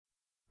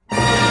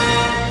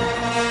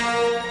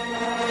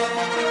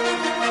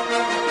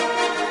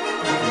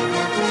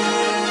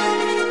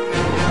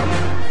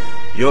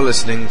You're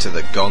listening to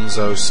the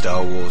Gonzo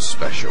Star Wars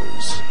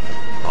Specials.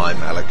 I'm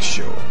Alex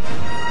Shaw.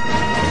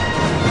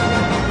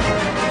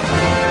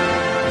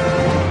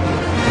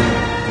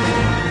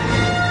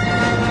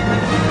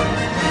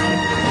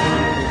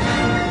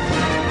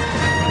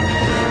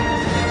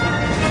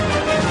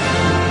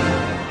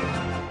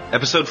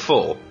 Episode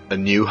 4, A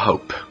New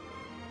Hope.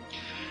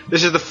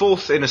 This is the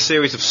fourth in a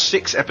series of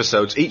 6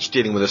 episodes, each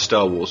dealing with a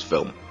Star Wars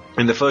film.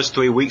 In the first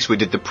 3 weeks we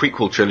did the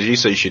prequel trilogy,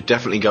 so you should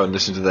definitely go and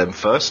listen to them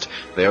first.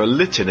 They are a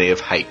litany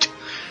of hate.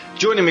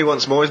 Joining me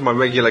once more is my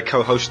regular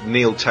co-host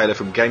Neil Taylor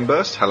from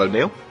Gameburst. Hello,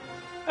 Neil.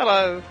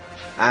 Hello.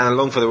 And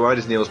along for the ride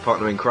is Neil's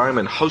partner in crime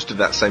and host of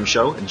that same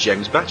show,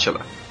 James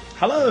Batchelor.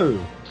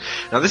 Hello.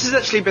 Now, this has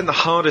actually been the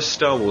hardest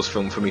Star Wars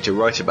film for me to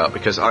write about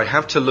because I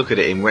have to look at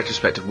it in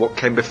retrospect of what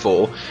came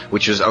before,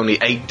 which was only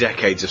 8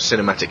 decades of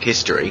cinematic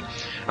history,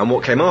 and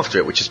what came after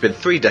it, which has been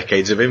 3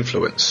 decades of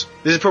influence.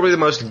 This is probably the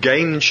most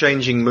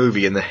game-changing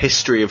movie in the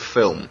history of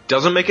film.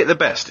 Doesn't make it the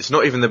best. It's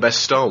not even the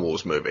best Star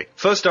Wars movie.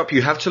 First up,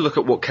 you have to look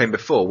at what came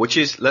before, which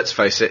is, let's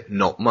face it,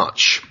 not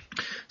much.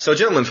 So,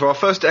 gentlemen, for our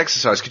first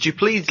exercise, could you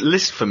please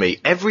list for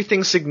me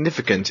everything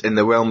significant in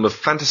the realm of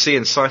fantasy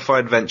and sci-fi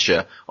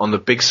adventure on the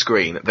big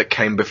screen that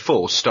came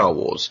before Star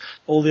Wars?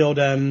 All the old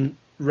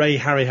Ray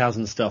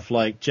Harryhausen stuff,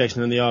 like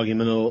Jason and the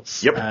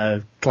Argonauts,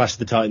 Clash of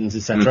the Titans,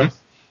 etc.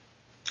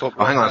 Mm-hmm.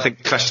 Oh, hang on, I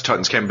think Clash of the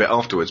Titans came a bit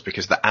afterwards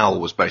because the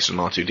owl was based on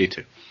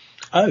R2-D2.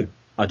 Oh,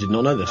 I did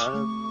not know this.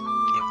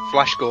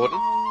 Flash Gordon,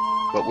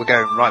 but we're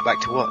going right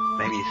back to what?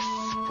 Maybe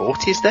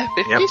 40s there?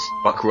 50s? Yep,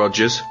 Buck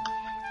Rogers.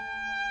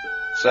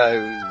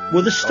 So...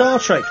 Were the Star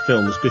Trek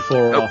films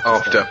before or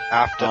after?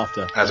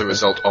 After. As a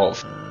result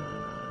of.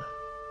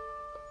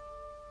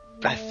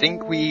 I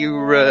think we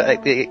were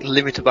at the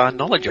limit of our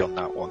knowledge on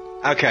that one.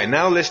 Okay,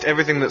 now list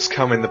everything that's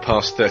come in the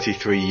past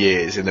 33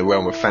 years in the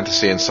realm of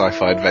fantasy and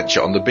sci-fi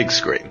adventure on the big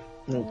screen.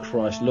 Oh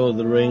Christ, Lord of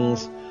the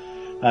Rings,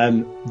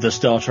 the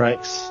Star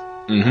Treks,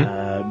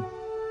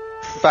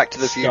 Back to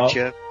the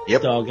Future.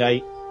 Yep.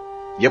 Stargate.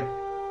 Yep.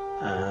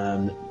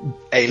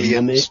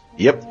 Aliens.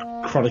 Yep.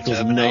 Chronicles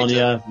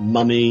Terminator. of Narnia,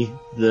 Mummy,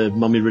 The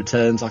Mummy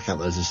Returns. I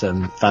count those as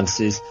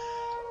fantasies.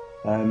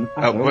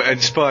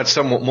 Inspired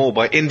somewhat more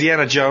by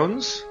Indiana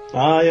Jones.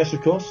 Ah, yes,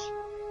 of course.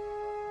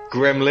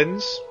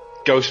 Gremlins.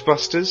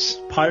 Ghostbusters.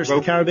 Pirates of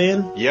the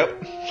Caribbean.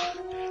 Yep.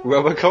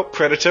 Robocop,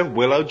 Predator,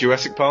 Willow,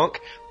 Jurassic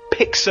Park.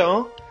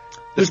 Pixar.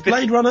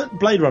 Blade Runner?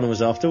 Blade Runner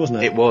was after,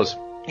 wasn't it? It was.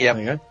 Yep.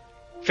 There you go.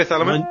 Fifth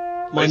Element.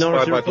 Minority Inspired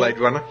by Report. Blade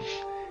Runner.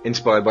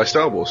 Inspired by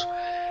Star Wars.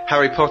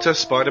 Harry Potter,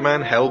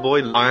 Spider-Man,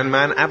 Hellboy, Iron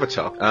Man,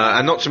 Avatar.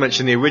 And not to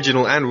mention the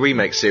original and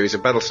remake series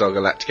of Battlestar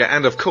Galactica,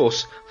 and of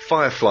course,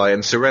 Firefly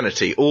and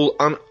Serenity, all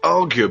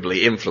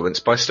unarguably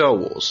influenced by Star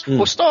Wars.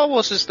 Well, Star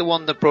Wars is the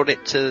one that brought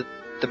it to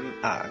the,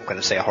 I'm going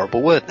to say a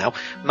horrible word now,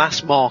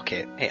 mass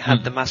market. It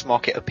had the mass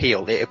market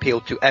appeal. It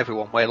appealed to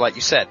everyone, where, like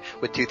you said,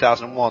 with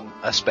 2001,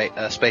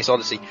 Space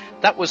Odyssey,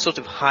 that was sort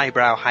of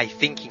highbrow,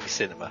 high-thinking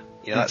cinema.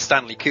 You know, that's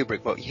Stanley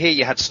Kubrick, but here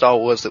you had Star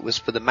Wars that was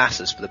for the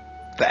masses,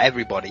 for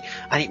everybody,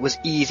 and it was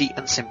easy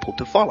and simple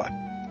to follow.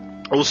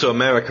 Also,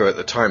 America at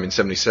the time in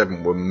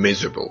 77 were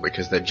miserable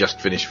because they'd just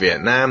finished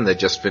Vietnam, they'd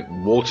just finished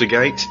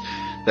Watergate,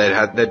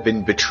 they'd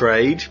been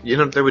betrayed. You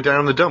know, they were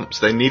down in the dumps.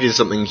 They needed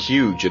something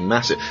huge and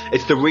massive.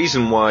 It's the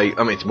reason why,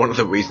 it's one of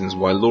the reasons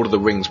why Lord of the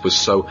Rings was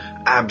so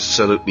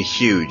absolutely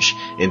huge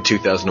in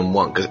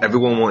 2001, because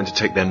everyone wanted to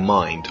take their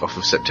mind off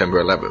of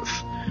September 11th.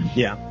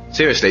 Yeah.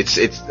 Seriously,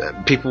 it's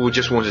people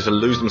just wanted to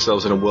lose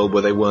themselves in a world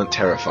where they weren't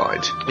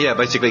terrified. Yeah,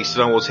 basically,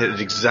 Star Wars hit at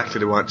exactly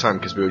the right time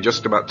because we were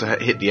just about to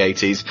hit the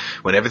 80s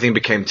when everything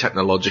became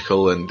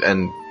technological and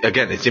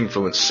again, its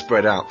influence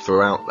spread out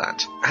throughout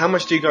that. How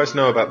much do you guys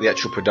know about the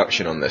actual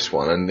production on this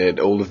one and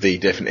all of the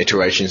different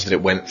iterations that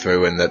it went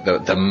through and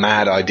the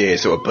mad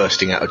ideas that were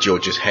bursting out of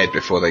George's head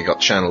before they got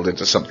channeled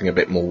into something a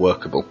bit more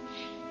workable?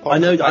 I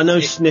know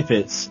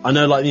snippets. I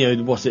know,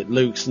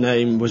 Luke's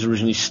name was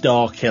originally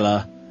Star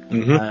Killer.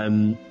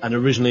 Mm-hmm. And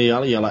originally,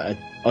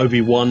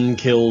 Obi-Wan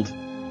killed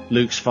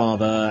Luke's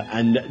father,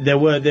 and there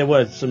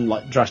were some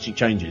drastic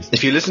changes.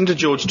 If you listen to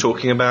George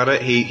talking about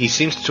it, he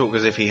seems to talk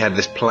as if he had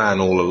this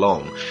plan all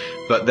along,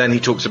 but then he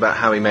talks about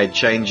how he made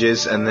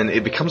changes, and then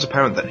it becomes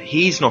apparent that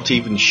he's not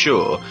even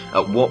sure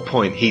at what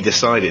point he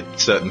decided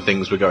certain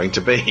things were going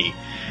to be.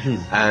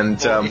 And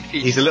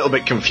he's a little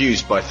bit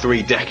confused by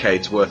 3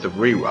 decades worth of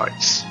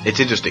rewrites.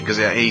 It's interesting because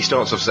he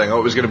starts off saying, it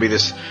was going to be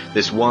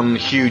this one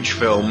huge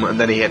film, and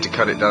then he had to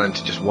cut it down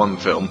into just one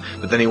film,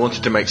 but then he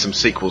wanted to make some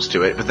sequels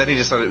to it, but then he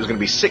decided it was going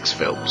to be 6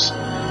 films.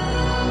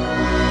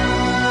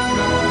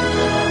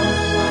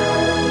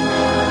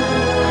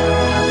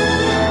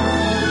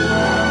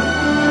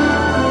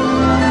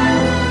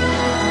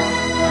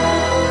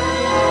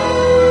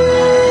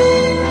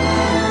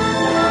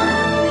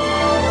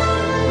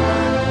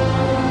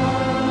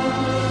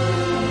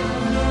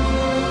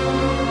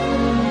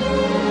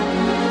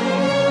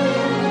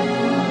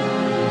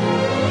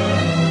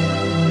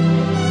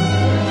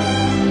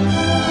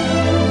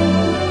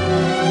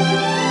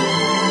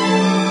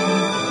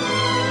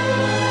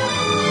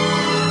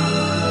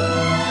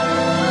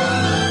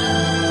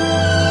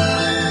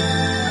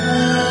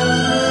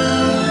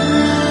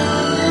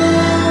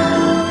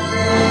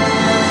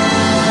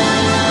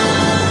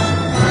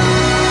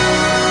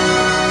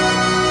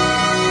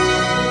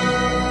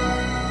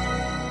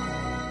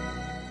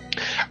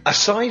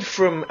 Aside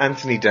from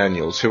Anthony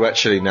Daniels, who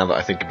actually, now that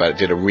I think about it,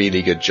 did a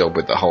really good job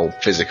with the whole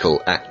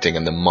physical acting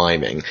and the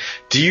miming,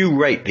 do you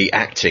rate the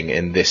acting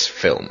in this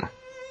film?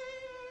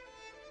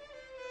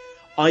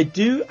 I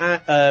do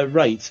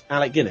rate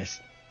Alec Guinness.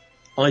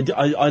 I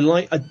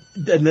like, and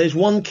there's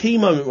one key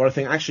moment where I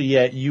think, actually,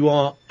 yeah, you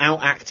are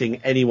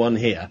out-acting anyone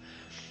here.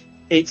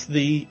 It's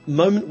the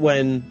moment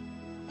when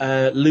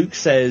Luke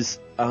says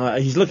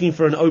he's looking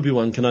for an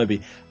Obi-Wan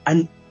Kenobi,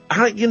 and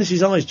Alec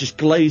Guinness's eyes just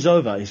glaze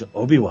over. He's like,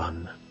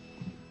 Obi-Wan.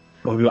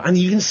 And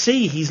you can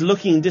see he's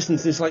looking in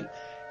distance, and it's like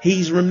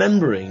he's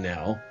remembering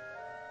now.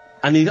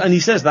 And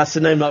he says, that's the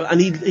name, and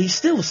he's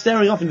still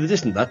staring off into the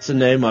distance. That's a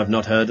name I've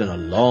not heard in a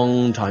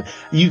long time.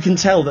 You can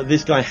tell that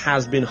this guy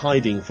has been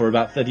hiding for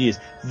about 30 years.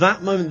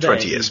 That moment there,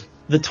 20 years.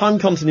 The time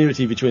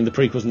continuity between the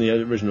prequels and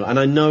the original, and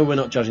I know we're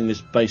not judging this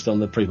based on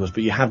the prequels,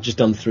 but you have just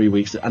done 3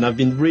 weeks, and I've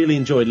been really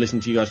enjoyed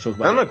listening to you guys talk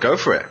about it. No, go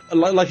for it.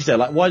 Like you said,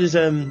 like, why does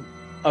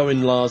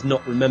Owen Lars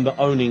not remember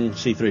owning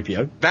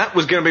C-3PO? That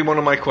was going to be one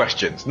of my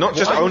questions. Not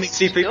just owning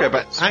C-3PO,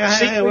 but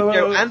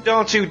C-3PO and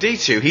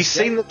R2-D2. He's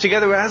seen them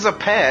together as a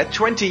pair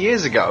 20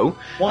 years ago,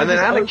 and then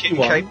Anakin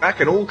came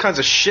back and all kinds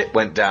of shit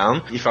went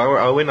down. If I were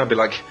Owen, I'd be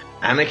like,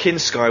 Anakin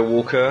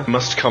Skywalker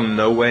must come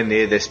nowhere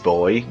near this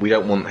boy. We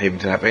don't want him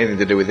to have anything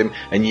to do with him.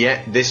 And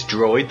yet, this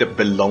droid that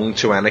belonged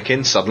to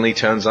Anakin suddenly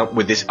turns up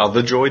with this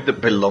other droid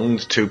that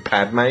belonged to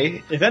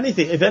Padme. If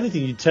anything,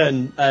 you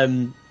turn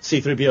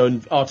C-3PO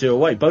and R2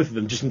 away, both of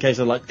them, just in case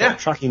they're like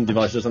tracking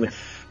devices or something.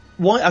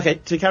 Why?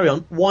 Okay, to carry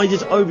on. Why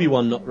does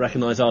Obi-Wan not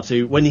recognise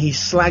R2 when he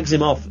slags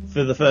him off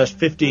for the first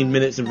 15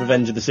 minutes of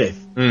Revenge of the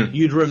Sith?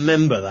 You'd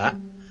remember that.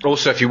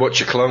 Also, if you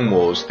watch your Clone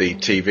Wars, the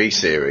TV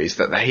series,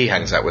 that he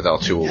hangs out with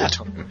R2 all the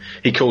time.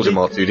 He calls him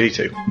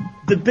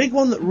R2-D2. The big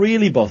one that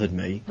really bothered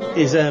me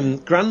is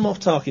Grand Moff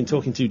Tarkin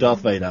talking to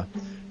Darth Vader.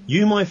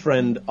 You, my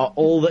friend, are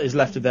all that is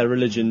left of their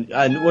religion,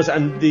 and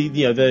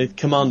the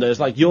commander is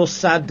like, your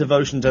sad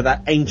devotion to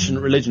that ancient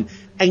religion.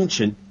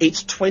 Ancient,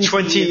 it's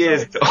 20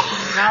 years.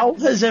 How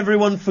has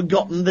everyone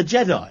forgotten the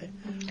Jedi?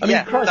 I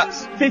mean,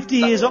 Christ, 50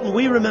 years on,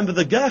 we remember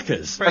the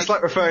Gurkhas. That's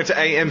like referring to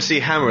AMC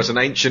Hammer as an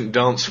ancient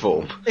dance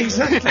form.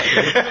 Exactly.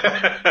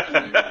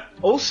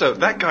 Also,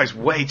 that guy's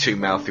way too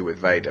mouthy with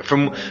Vader.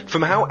 From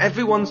how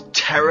everyone's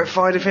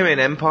terrified of him in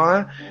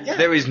Empire,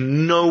 there is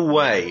no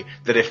way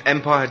that if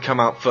Empire had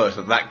come out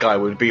first, that guy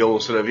would be all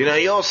sort of,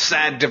 your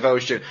sad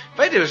devotion.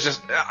 Vader was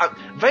just...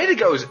 Vader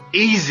goes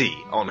easy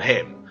on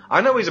him. I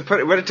know he's a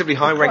relatively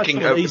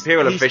high-ranking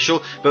Imperial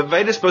official, but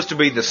Vader's supposed to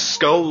be the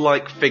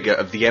skull-like figure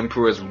of the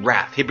Emperor's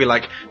wrath. He'd be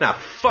like, now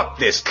fuck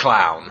this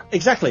clown.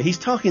 Exactly, he's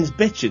Tarkin's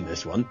bitch in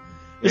this one.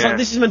 It's like,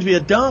 this is meant to be a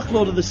Dark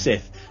Lord of the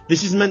Sith.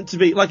 This is meant to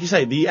be, like you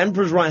say, the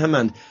Emperor's right-hand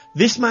man.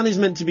 This man is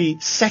meant to be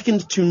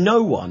second to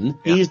no one.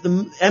 Yeah. He is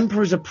the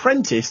Emperor's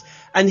apprentice,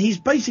 and he's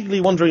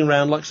basically wandering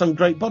around like some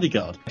great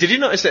bodyguard. Did you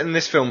notice that in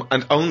this film,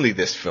 and only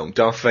this film,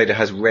 Darth Vader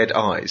has red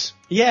eyes?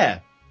 Yeah.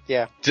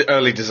 Yeah.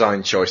 Early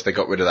design choice, they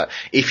got rid of that.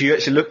 If you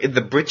actually look,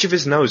 the bridge of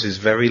his nose is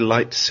very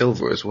light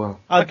silver as well.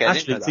 Okay,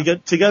 actually,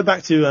 to go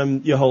back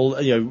to your whole,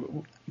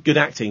 good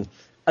acting,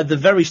 at the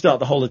very start,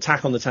 the whole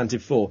attack on the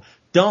Tantive 4,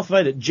 Darth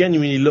Vader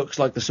genuinely looks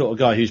like the sort of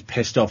guy who's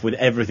pissed off with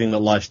everything that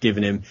life's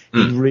given him.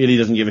 He really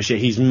doesn't give a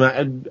shit.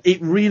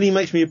 It really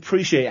makes me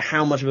appreciate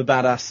how much of a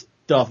badass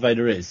Darth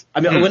Vader is. I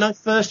mean, when I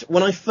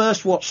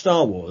first watched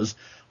Star Wars,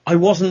 I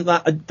wasn't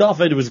that... Darth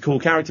Vader was a cool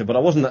character, but I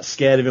wasn't that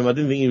scared of him. I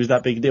didn't think he was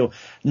that big a deal.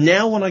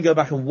 Now, when I go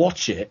back and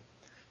watch it,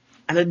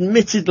 and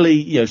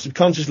admittedly,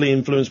 subconsciously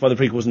influenced by the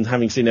prequels and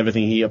having seen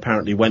everything he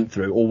apparently went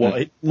through,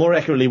 or more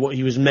accurately, what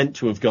he was meant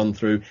to have gone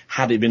through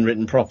had it been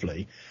written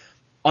properly,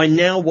 I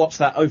now watch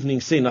that opening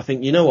scene, I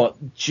think, you know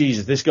what,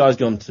 Jesus, this guy's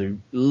gone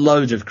through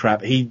loads of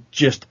crap. He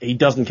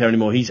doesn't care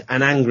anymore. He's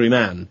an angry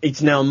man.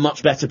 It's now a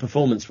much better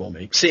performance for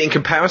me. See, in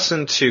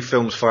comparison to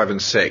films 5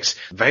 and 6,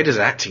 Vader's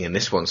acting in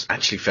this one's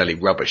actually fairly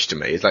rubbish to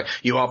me. It's like,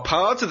 you are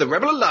part of the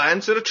Rebel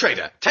Alliance and a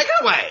traitor. Take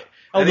it away!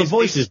 Oh, the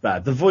voice is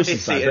bad. The voice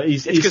is bad. But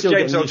it's because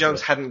James Earl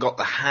Jones hadn't got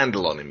the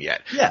handle on him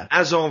yet. Yeah.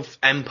 As of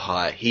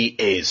Empire, he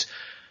is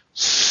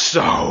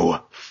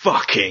so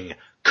fucking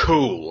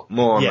cool.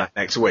 More on that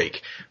next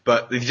week.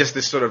 But just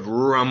this sort of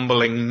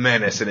rumbling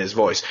menace in his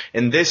voice.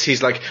 In this,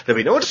 he's like, there'll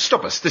be no one to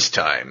stop us this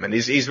time. And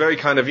he's very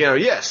kind of,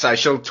 yes, I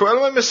shall twirl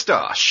my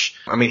moustache.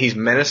 I mean, he's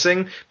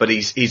menacing, but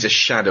he's a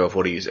shadow of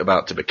what he's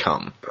about to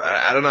become.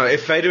 I don't know,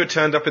 if Vader had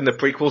turned up in the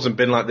prequels and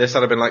been like this,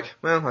 I'd have been like,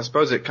 well, I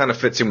suppose it kind of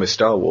fits in with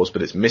Star Wars,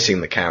 but it's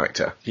missing the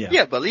character.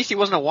 Yeah, but at least he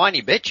wasn't a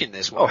whiny bitch in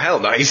this one. Oh, hell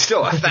no, he's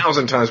still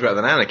 1,000 times better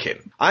than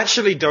Anakin. I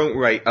actually don't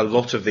rate a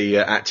lot of the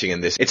acting in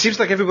this. It seems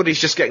like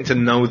everybody's just getting to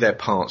know their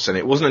parts, and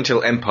it wasn't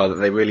until Empire that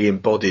they really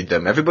embodied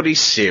them.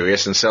 Everybody's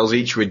serious and sells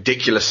each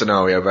ridiculous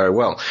scenario very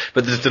well,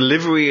 but the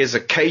delivery is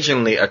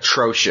occasionally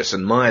atrocious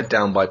and mired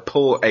down by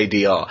poor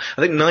ADR.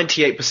 I think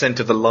 98%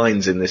 of the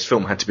lines in this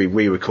film had to be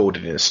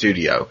re-recorded in a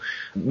studio.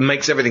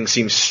 Makes everything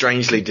seem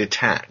strangely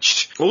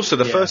detached. Also,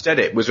 the first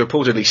edit was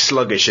reportedly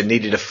sluggish and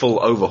needed a full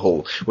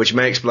overhaul, which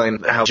may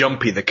explain how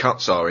jumpy the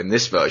cuts are in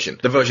this version,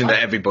 the version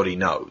that everybody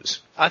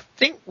knows. I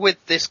think with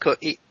this cut,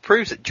 it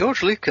proves that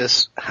George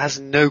Lucas has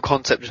no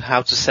concept of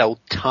how to sell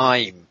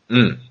time.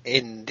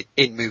 in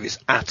movies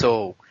at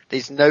all.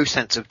 There's no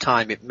sense of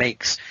time. It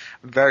makes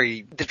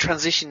the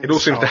transition. It all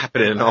seems to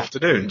happen in an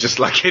afternoon, just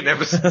like in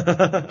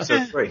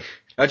episode 3.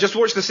 Just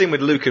watch the scene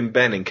with Luke and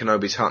Ben in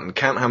Kenobi's hut and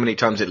count how many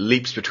times it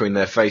leaps between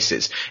their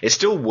faces. It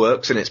still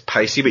works and it's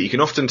pacey, but you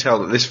can often tell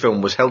that this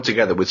film was held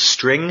together with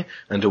string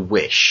and a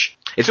wish.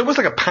 It's almost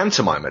like a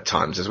pantomime at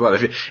times as well.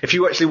 If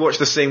you actually watch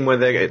the scene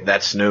where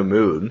that's no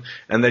moon,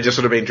 and they're just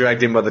sort of being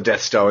dragged in by the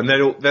Death Star, and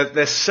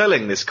they're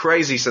selling this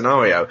crazy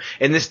scenario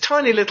in this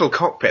tiny little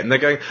cockpit, and they're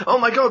going, oh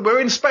my god,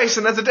 we're in space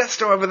and there's a Death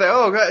Star over there.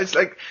 Oh god,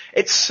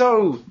 it's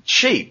so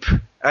cheap,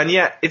 and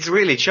yet it's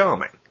really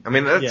charming. I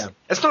mean,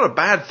 that's not a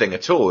bad thing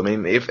at all. I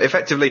mean,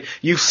 effectively,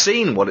 you've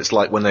seen what it's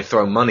like when they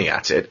throw money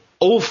at it.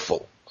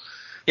 Awful.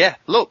 Yeah,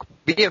 look,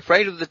 be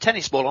afraid of the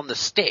tennis ball on the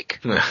stick.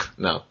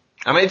 No.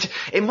 I mean,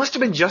 it must have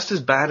been just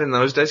as bad in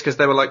those days, because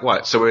they were like,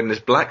 right, so we're in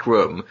this black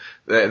room,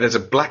 there's a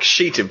black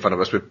sheet in front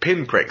of us with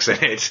pinpricks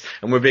in it,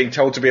 and we're being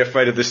told to be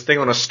afraid of this thing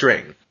on a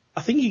string.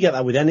 I think you get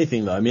that with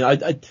anything, though. I mean,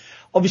 I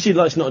obviously,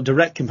 it's not a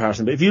direct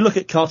comparison, but if you look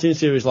at cartoon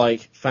series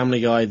like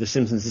Family Guy, The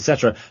Simpsons,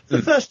 etc.,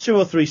 the first 2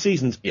 or 3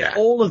 seasons,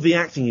 all of the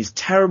acting is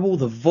terrible,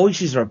 the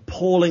voices are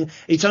appalling.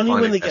 It's only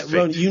when they get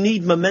rolling, you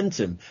need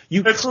momentum.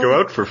 Let's go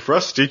out for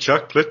frosty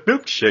chocolate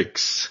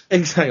milkshakes.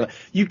 Exactly.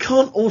 You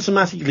can't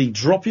automatically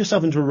drop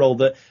yourself into a role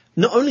that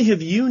not only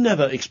have you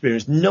never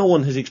experienced, no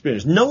one has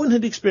experienced. No one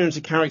had experienced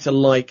a character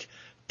like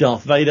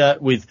Darth Vader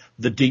with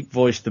the deep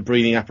voice, the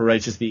breathing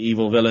apparatus, the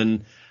evil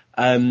villain.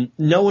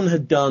 No one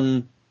had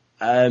done,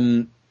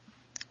 the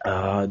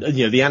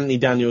Anthony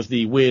Daniels,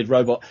 the weird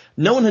robot.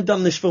 No one had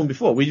done this film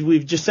before.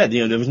 We've just said,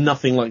 there was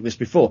nothing like this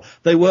before.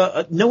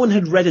 No one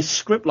had read a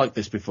script like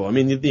this before. I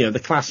mean,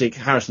 the classic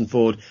Harrison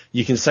Ford,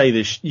 you can say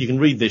this, you can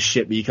read this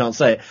shit, but you can't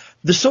say it.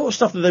 The sort of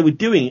stuff that they were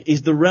doing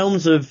is the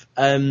realms of,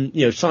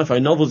 sci-fi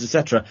novels,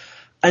 etc.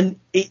 And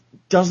it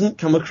doesn't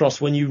come across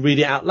when you read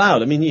it out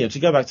loud. I mean, to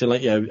go back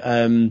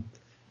to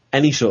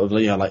any sort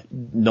of,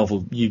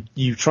 novel,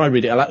 you try and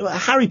read it out loud.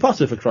 Harry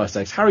Potter, for Christ's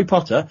sakes. Harry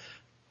Potter,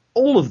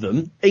 all of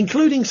them,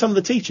 including some of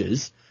the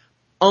teachers,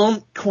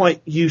 aren't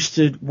quite used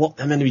to what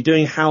they're meant to be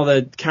doing, how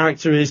their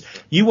character is.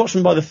 You watch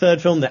them by the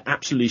 3rd film, they're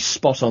absolutely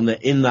spot on, they're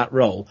in that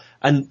role.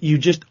 And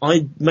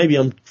maybe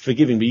I'm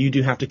forgiving, but you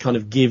do have to kind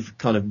of give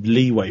kind of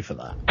leeway for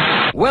that.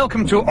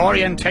 Welcome to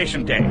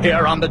Orientation Day,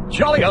 here on the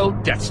jolly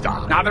old Death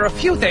Star. Now, there are a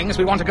few things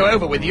we want to go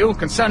over with you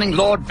concerning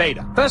Lord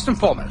Vader. First and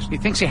foremost, he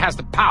thinks he has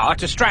the power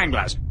to strangle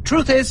us.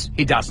 Truth is,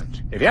 he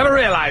doesn't. If he ever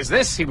realized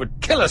this, he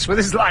would kill us with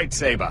his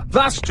lightsaber.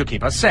 Thus, to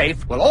keep us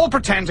safe, we'll all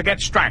pretend to get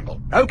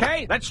strangled.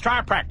 Okay, let's try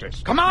a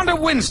practice. Commander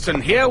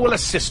Winston here will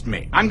assist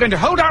me. I'm going to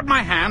hold out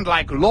my hand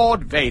like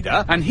Lord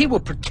Vader, and he will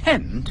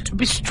pretend to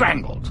be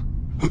strangled.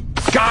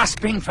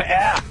 Gasping for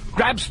air,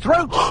 grabs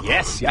throat.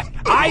 Yes.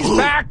 Eyes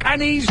back,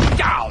 and he's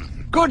down.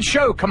 Good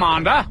show,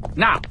 Commander.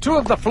 Now, 2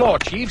 of the floor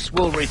chiefs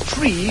will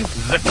retrieve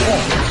the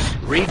corpse,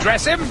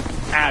 redress him,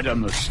 add a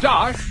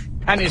moustache,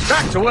 and he's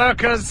back to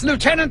work as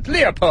Lieutenant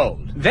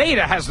Leopold.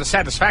 Vader has the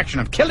satisfaction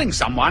of killing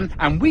someone,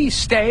 and we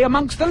stay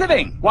amongst the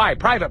living. Why,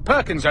 Private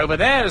Perkins over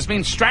there has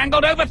been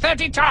strangled over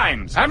 30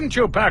 times, haven't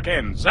you,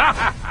 Perkins?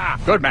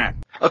 Good man.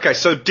 Okay,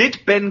 so did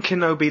Ben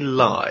Kenobi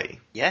lie?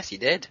 Yes, he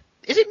did.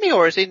 Is it me,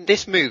 or is it in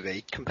this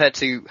movie, compared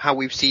to how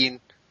we've seen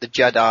the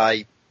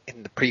Jedi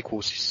in the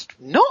prequels,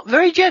 not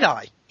very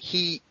Jedi?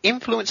 He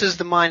influences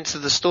the minds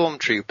of the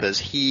stormtroopers.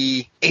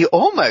 He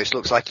almost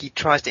looks like he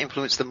tries to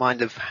influence the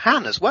mind of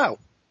Han as well.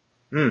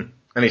 And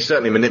he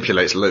certainly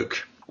manipulates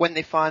Luke. When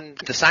they find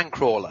the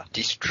Sandcrawler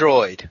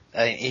destroyed,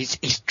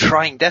 he's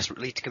trying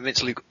desperately to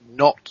convince Luke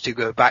not to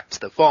go back to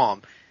the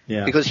farm,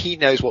 because he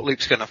knows what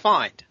Luke's going to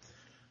find.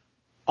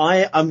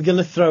 I'm going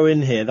to throw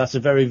in here, that's a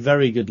very,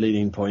 very good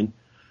leading point.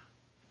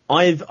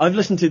 I've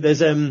listened to,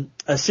 there's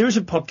a series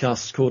of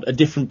podcasts called A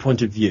Different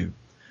Point of View,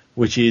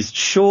 which is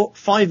short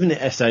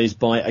 5-minute essays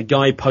by a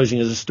guy posing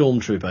as a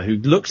stormtrooper who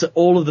looks at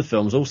all of the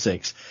films, all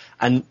 6,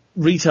 and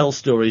retells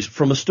stories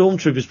from a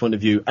stormtrooper's point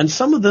of view, and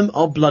some of them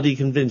are bloody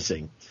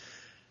convincing.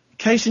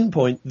 Case in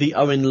point, the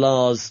Owen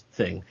Lars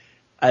thing,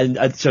 and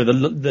so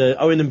the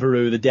Owen and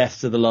Beru, the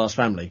deaths of the Lars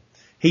family.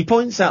 He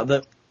points out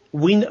that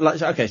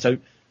so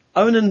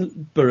Owen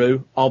and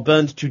Beru are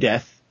burned to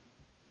death.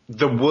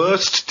 The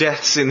worst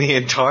deaths in the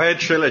entire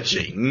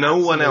trilogy. No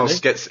one else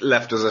gets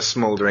left as a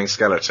smouldering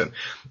skeleton.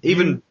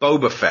 Even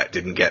Boba Fett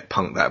didn't get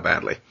punked that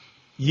badly.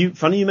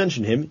 Funny you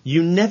mention him.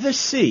 You never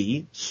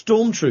see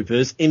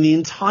stormtroopers in the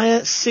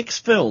entire 6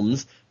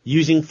 films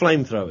using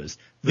flamethrowers.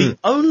 The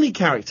only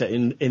character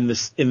in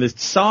the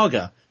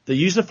saga that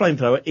used a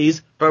flamethrower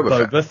is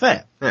Boba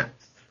Fett. Yeah.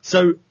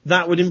 So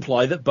that would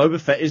imply that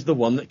Boba Fett is the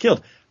one that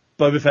killed.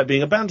 Boba Fett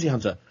being a bounty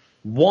hunter.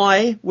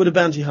 Why would a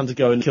bounty hunter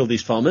go and kill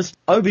these farmers?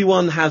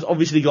 Obi-Wan has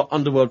obviously got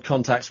underworld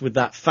contacts with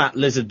that fat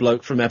lizard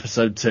bloke from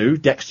episode 2,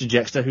 Dexter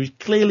Jettster, who's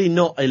clearly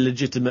not a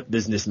legitimate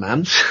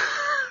businessman.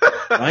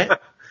 Right?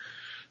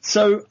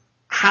 So,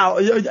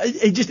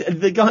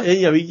 the guy,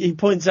 he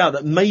points out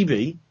that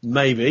maybe,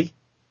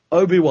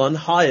 Obi-Wan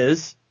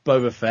hires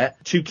Boba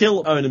Fett to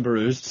kill Owen and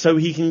Beru so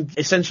he can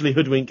essentially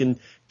hoodwink and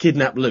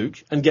kidnap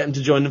Luke and get him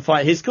to join and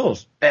fight his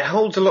cause. It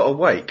holds a lot of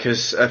weight,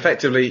 because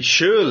effectively,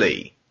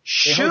 surely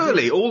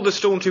all the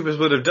stormtroopers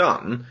would have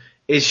done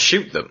is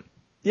shoot them.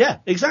 Yeah,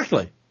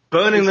 exactly.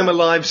 Burning them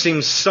alive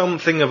seems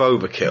something of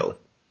overkill.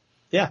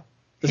 Yeah.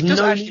 It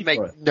doesn't actually make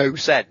no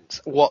sense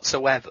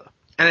whatsoever.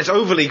 And it's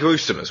overly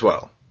gruesome as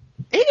well.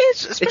 It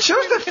is. It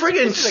shows the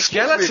friggin'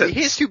 skeletons.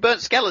 Here's 2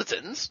 burnt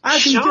skeletons.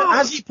 As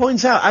he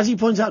points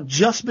out,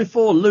 just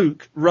before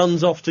Luke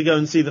runs off to go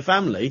and see the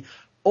family,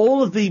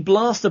 all of the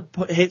blaster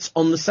hits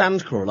on the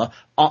sandcrawler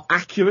are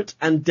accurate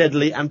and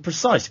deadly and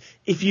precise.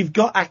 If you've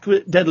got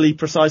accurate, deadly,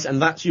 precise,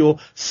 and that's your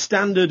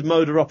standard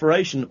mode of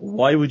operation,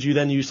 why would you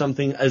then use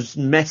something as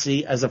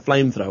messy as a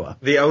flamethrower?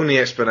 The only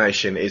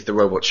explanation is the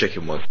Robot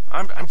Chicken one.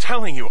 I'm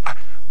telling you,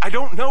 I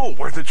don't know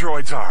where the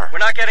droids are. We're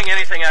not getting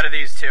anything out of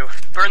these 2.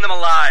 Burn them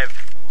alive.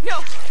 No,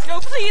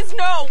 please,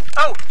 no!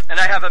 Oh, and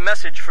I have a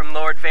message from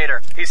Lord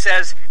Vader. He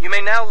says, you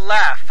may now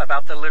laugh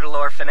about the Little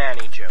Orphan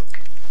Annie joke.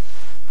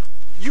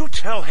 You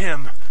tell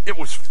him it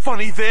was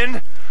funny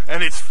then,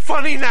 and it's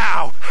funny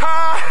now.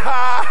 Ha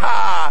ha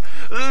ha!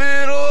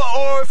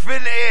 Little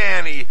Orphan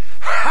Annie.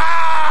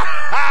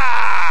 Ha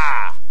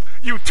ha!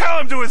 You tell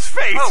him to his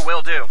face! Oh,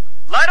 will do.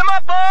 Light him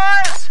up,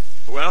 boys!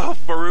 Well,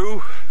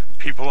 Beru,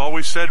 people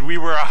always said we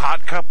were a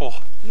hot couple.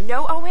 You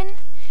know, Owen,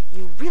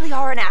 you really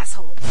are an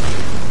asshole.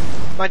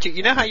 Mind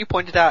you know how you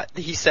pointed out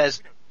that he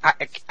says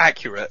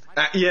accurate?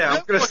 Yeah,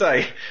 I'm going to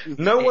say,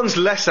 no one's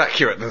less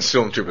accurate than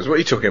stormtroopers. What are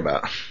you talking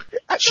about?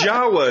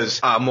 Jawas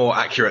are more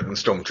accurate than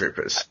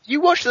stormtroopers.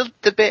 You watched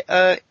the bit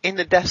in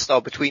the Death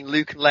Star between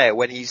Luke and Leia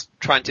when he's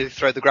trying to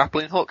throw the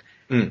grappling hook?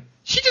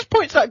 She just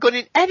points that gun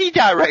in any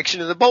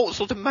direction and the bolt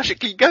sort of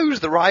magically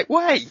goes the right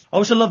way. I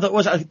also love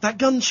that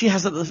gun she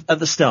has at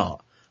the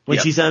start, when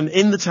she's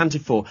in the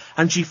Tantive 4,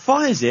 and she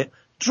fires it,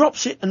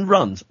 drops it and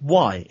runs.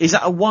 Why? Is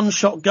that a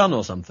one-shot gun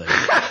or something?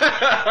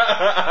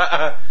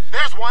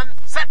 There's one,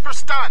 set for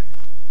stun.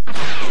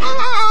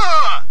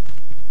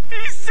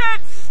 He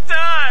said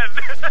stun!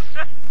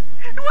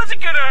 It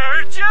wasn't gonna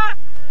hurt ya!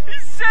 He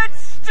said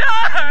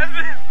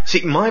stun!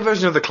 See, my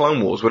version of the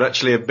Clone Wars would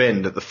actually have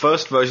been that the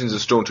first versions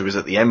of Stormtroopers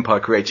that the Empire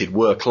created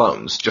were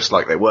clones, just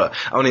like they were.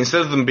 Only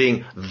instead of them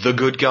being the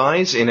good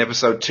guys in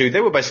Episode 2,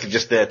 they were basically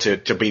just there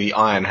to be the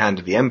iron hand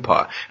of the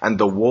Empire. And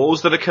the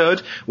wars that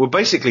occurred were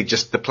basically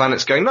just the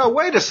planets going, no,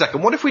 wait a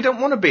second, what if we don't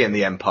want to be in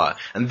the Empire?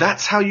 And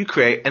that's how you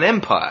create an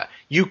Empire.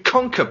 You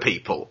conquer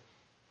people.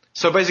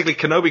 So basically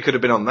Kenobi could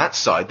have been on that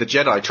side, the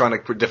Jedi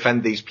trying to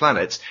defend these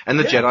planets, and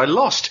the Jedi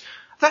lost.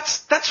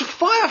 That's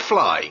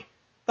Firefly.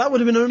 That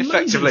would have been amazing.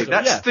 Effectively,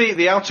 that's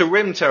the Outer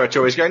Rim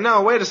territories going,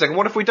 no, wait a second,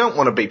 what if we don't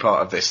want to be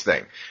part of this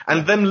thing?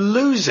 And them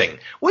losing.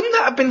 Wouldn't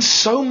that have been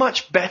so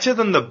much better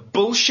than the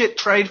bullshit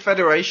Trade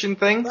Federation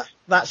thing?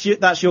 That's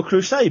your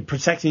crusade,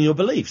 protecting your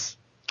beliefs.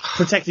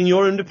 Protecting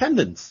your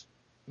independence.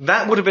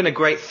 That would have been a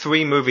great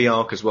 3-movie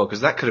arc as well,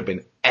 because that could have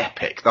been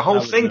epic. The whole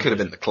thing could have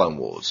been the Clone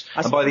Wars.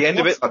 And by the end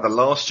of it, like, the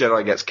last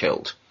Jedi gets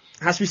killed.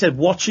 Has to be said,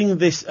 watching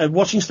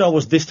Star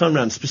Wars this time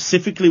around,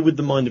 specifically with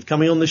the mind of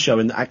coming on the show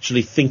and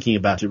actually thinking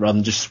about it rather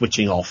than just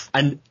switching off,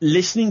 and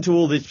listening to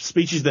all the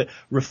speeches that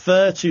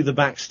refer to the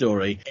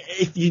backstory,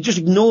 if you just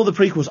ignore the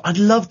prequels, I'd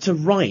love to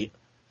write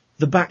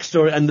the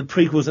backstory and the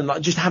prequels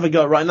and just have a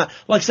go at writing that.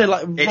 Like I said,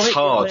 it's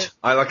hard.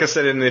 Like I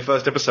said in the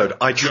first episode,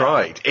 I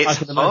tried.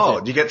 It's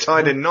hard. You get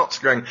tied in knots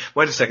going,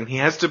 wait a second, he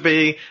has to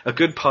be a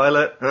good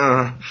pilot.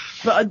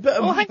 But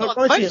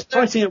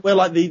writing it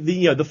where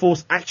the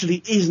Force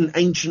actually is an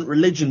ancient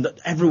religion that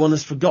everyone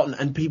has forgotten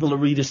and people are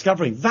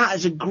rediscovering. That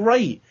is a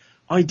great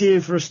idea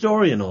for a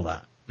story and all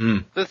that.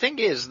 The thing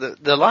is,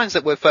 the lines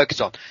that we're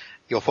focused on,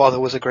 your father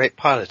was a great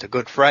pilot, a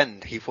good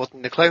friend, he fought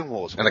in the Clone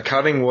Wars. And a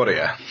cunning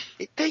warrior.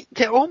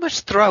 They're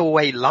almost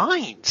throwaway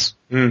lines.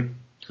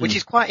 Which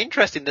is quite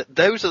interesting that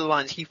those are the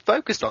lines he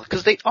focused on,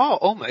 because they are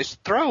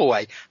almost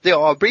throwaway. They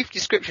are a brief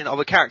description of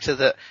a character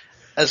that,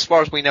 as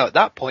far as we know at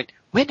that point,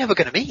 we're never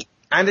going to meet.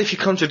 And if you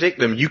contradict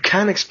them, you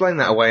can explain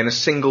that away in a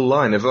single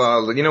line of,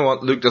 you know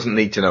what, Luke doesn't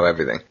need to know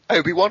everything.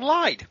 Obi-Wan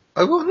lied.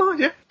 Obi-Wan lied,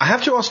 yeah. I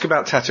have to ask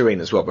about Tatooine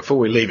as well before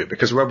we leave it,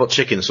 because Robot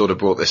Chicken sort of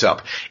brought this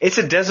up. It's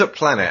a desert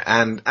planet,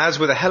 and as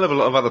with a hell of a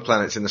lot of other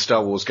planets in the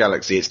Star Wars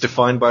galaxy, it's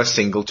defined by a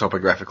single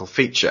topographical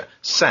feature,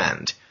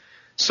 sand.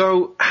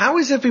 So, how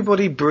is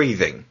everybody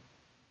breathing?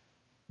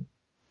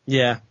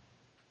 Yeah.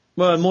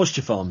 Well,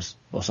 moisture farms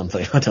or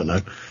something. I don't know.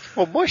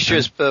 Well, moisture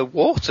is for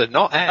water,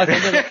 not air.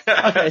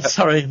 Okay,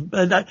 sorry.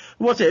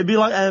 What's it? It'd be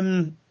like, I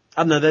don't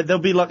know, there'll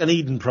be like an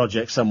Eden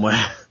project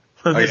somewhere.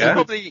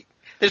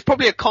 There's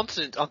probably a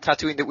continent on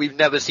Tatooine that we've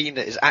never seen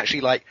that is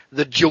actually like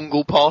the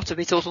jungle part of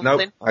it or something.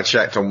 Nope, I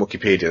checked on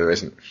Wikipedia, there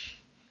isn't.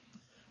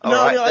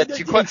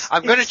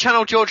 I'm going to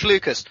channel George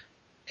Lucas.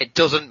 It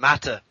doesn't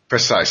matter.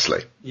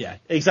 Precisely. Yeah,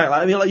 exactly.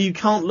 I mean, you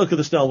can't look at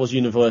the Star Wars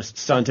universe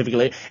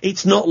scientifically.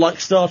 It's not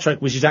like Star Trek,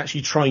 which is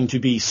actually trying to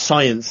be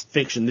science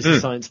fiction. This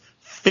is science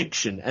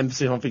fiction,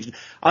 emphasis on fiction.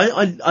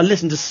 I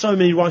listen to so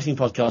many writing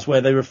podcasts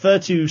where they refer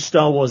to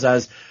Star Wars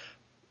as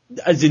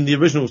in the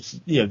original,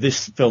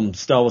 this film,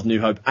 Star Wars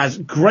New Hope, as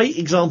great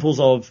examples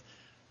of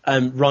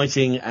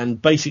writing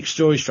and basic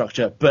story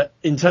structure, but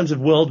in terms of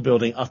world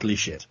building, utterly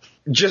shit.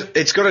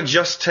 It's got to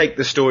just take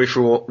the story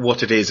for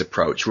what it is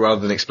approach,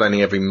 rather than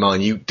explaining every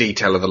minute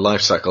detail of the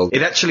life cycle.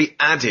 It actually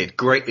added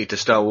greatly to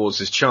Star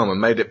Wars' charm and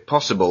made it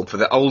possible for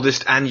the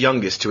oldest and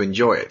youngest to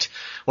enjoy it.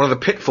 One of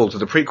the pitfalls of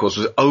the prequels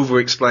was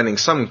over-explaining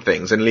some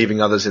things and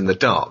leaving others in the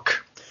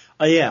dark.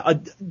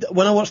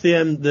 When I watched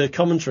the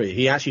commentary,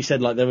 he actually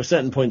said, like, there were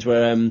certain points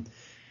where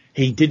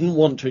he didn't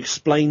want to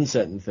explain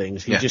certain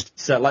things. He just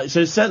said, like,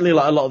 so certainly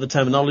like a lot of the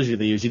terminology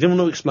they use, he didn't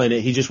want to explain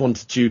it. He just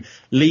wanted to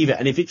leave it.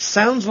 And if it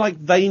sounds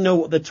like they know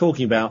what they're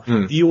talking about,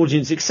 the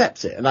audience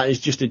accepts it. And that is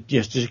just a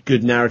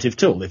good narrative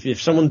tool.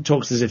 If someone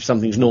talks as if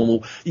something's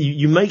normal,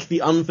 you make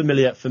the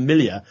unfamiliar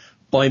familiar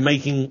by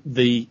making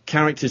the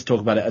characters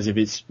talk about it as if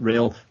it's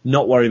real,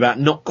 not worry about,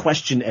 not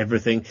question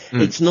everything.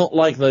 It's not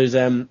like those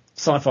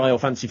sci-fi or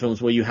fantasy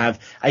films where you have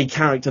a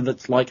character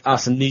that's like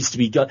us and needs to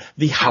be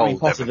the Harry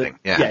Potter that,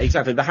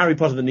 exactly, the Harry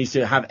Potter that needs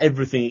to have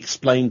everything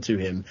explained to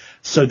him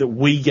so that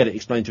we get it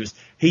explained to us.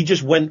 He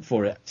just went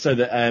for it so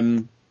that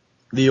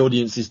the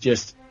audience is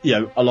just,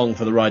 along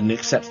for the ride and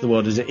accepts the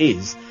world as it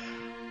is.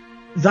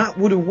 That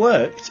would have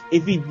worked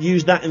if he'd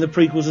used that in the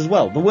prequels as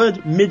well. The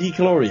word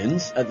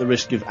midi-chlorians, at the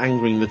risk of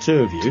angering the two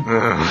of you,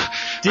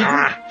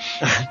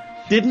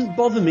 didn't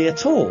bother me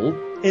at all.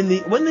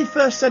 When they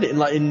first said it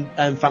in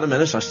Phantom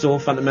Menace, I saw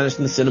Phantom Menace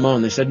in the cinema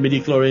and they said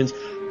midi-chlorians.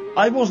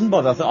 I wasn't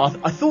bothered.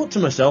 I thought to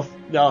myself,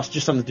 it's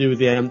just something to do with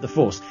the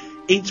Force.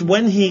 It's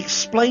when he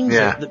explains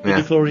it that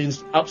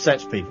midi-chlorians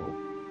upsets people.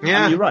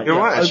 Yeah, and you're right. You're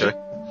right, actually.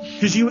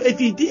 Because if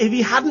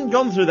he hadn't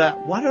gone through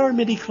that, what are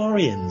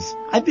midi-chlorians?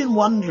 I've been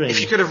wondering.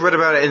 If you could have read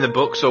about it in the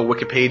books or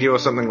Wikipedia or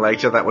something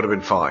later, that would have been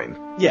fine.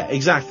 Yeah,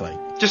 exactly.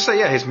 Just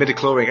say, his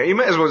midi-chlorian. You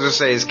might as well just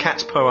say his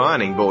cat's per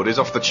ironing board is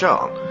off the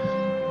chart.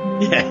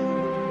 Yeah.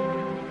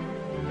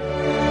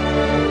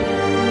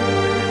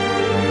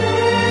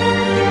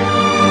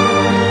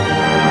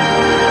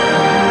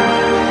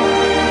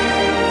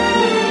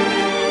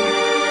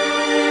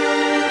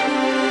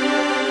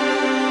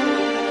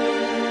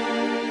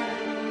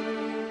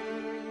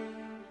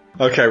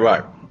 Okay,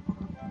 right.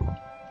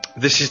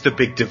 This is the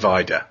big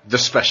divider, the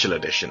special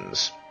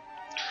editions.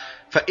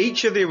 For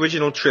each of the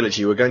original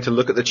trilogy, we're going to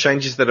look at the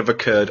changes that have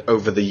occurred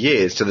over the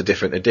years to the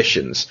different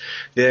editions.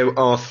 There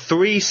are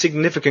 3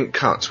 significant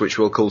cuts, which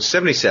we'll call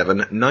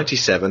 77,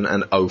 97,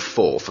 and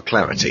 04 for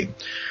clarity.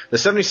 The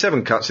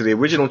 77 cuts are the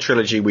original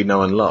trilogy we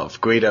know and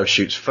love. Greedo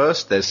shoots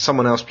first, there's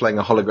someone else playing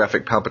a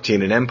holographic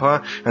Palpatine in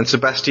Empire, and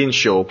Sebastian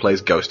Shaw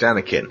plays Ghost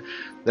Anakin.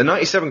 The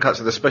 97 cuts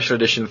are the special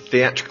edition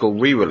theatrical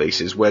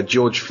re-releases where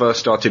George first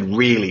started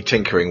really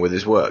tinkering with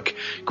his work.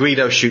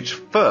 Greedo shoots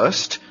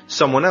first,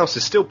 someone else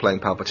is still playing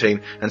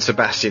Palpatine, and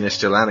Sebastian is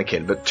still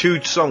Anakin, but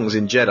 2 songs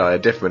in Jedi are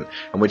different,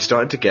 and we're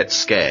starting to get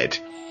scared.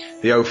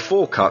 The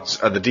 04 cuts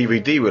are the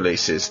DVD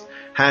releases.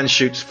 Han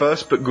shoots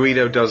first, but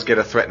Greedo does get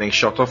a threatening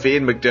shot off.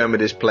 Ian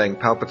McDiarmid is playing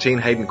Palpatine,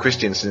 Hayden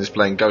Christensen is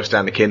playing Ghost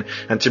Anakin,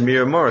 and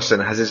Tamura Morrison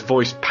has his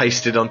voice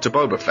pasted onto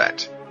Boba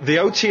Fett. The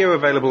OT are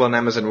available on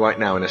Amazon right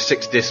now in a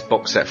 6-disc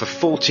box set for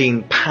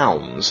 £14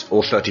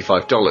 or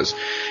 $35.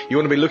 You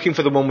want to be looking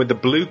for the one with the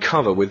blue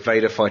cover with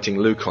Vader fighting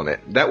Luke on it.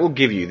 That will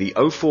give you the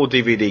 04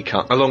 DVD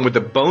cut along with the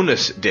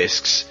bonus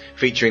discs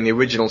featuring the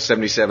original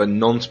 77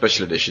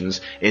 non-special editions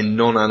in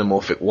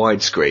non-anamorphic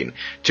widescreen.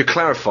 To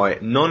clarify,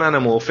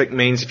 non-anamorphic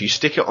means if you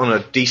stick it on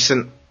a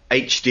decent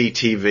HD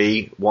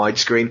TV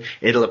widescreen,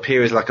 it'll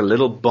appear as like a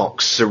little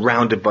box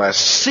surrounded by a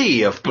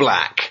sea of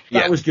black.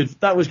 That was good.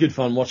 That was good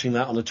fun watching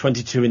that on a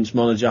 22-inch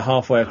monitor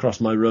halfway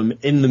across my room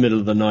in the middle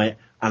of the night,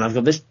 and I've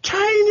got this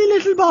tiny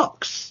little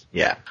box.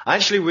 Yeah. I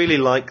actually really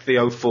like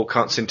the 04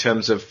 cuts in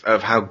terms of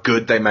how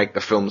good they make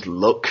the films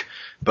look.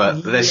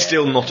 But there's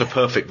still not a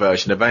perfect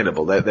version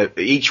available.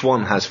 Each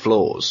one has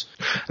flaws.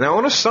 Now,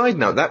 on a side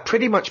note, that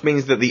pretty much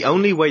means that the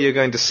only way you're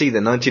going to see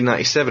the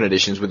 1997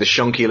 editions with the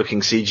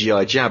shonky-looking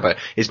CGI Jabba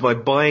is by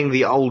buying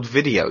the old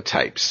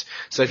videotapes.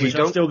 So if Which you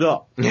don't, I've still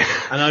got,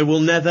 and I will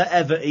never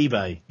ever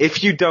eBay.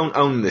 If you don't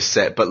own this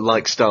set but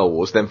like Star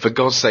Wars, then for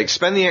God's sake,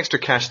 spend the extra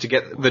cash to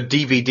get the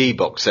DVD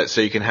box set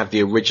so you can have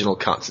the original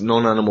cuts,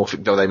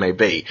 non-anamorphic though they may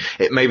be.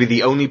 It may be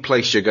the only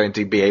place you're going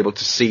to be able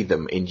to see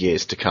them in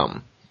years to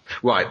come.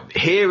 Right,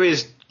 here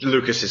is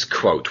Lucas's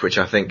quote, which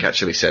I think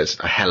actually says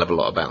a hell of a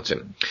lot about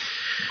him.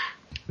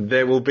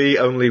 There will be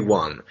only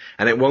one,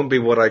 and it won't be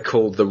what I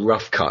call the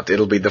rough cut,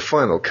 it'll be the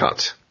final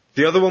cut.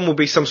 The other one will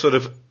be some sort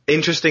of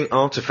interesting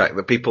artifact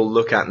that people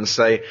look at and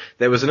say,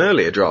 there was an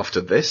earlier draft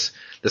of this.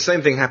 The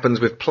same thing happens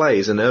with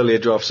plays and earlier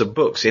drafts of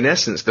books. In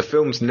essence, the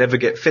films never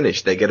get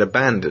finished, they get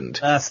abandoned.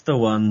 That's the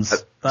ones.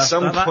 At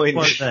some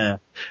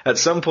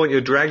point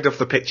you're dragged off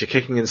the picture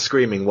kicking and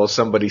screaming while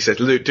somebody says,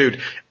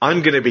 dude,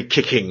 I'm gonna be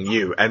kicking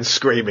you and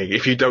screaming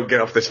if you don't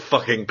get off this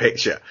fucking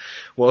picture.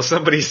 While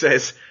somebody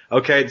says,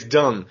 okay, it's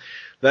done.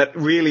 That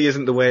really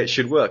isn't the way it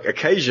should work.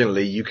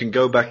 Occasionally, you can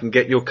go back and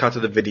get your cut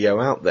of the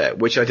video out there,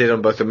 which I did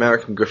on both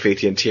American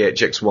Graffiti and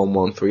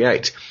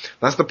THX1138.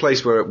 That's the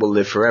place where it will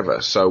live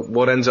forever. So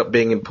what ends up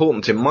being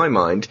important in my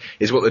mind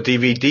is what the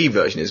DVD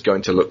version is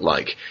going to look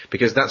like,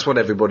 because that's what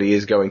everybody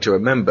is going to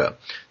remember.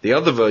 The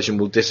other version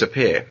will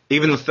disappear.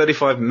 Even the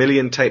 35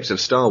 million tapes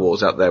of Star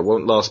Wars out there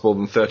won't last more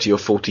than 30 or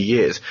 40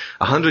 years.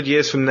 100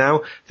 years from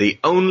now, the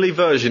only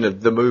version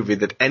of the movie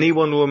that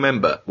anyone will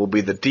remember will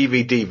be the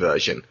DVD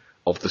version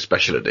of the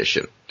special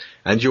edition.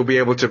 And you'll be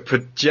able to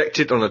project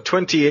it on a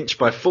 20-inch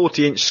by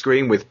 40-inch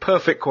screen with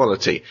perfect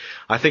quality.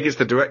 I think it's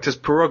the director's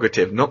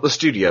prerogative, not the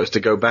studio's, to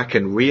go back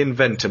and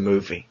reinvent a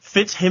movie.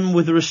 Fit him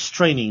with a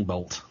restraining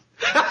bolt.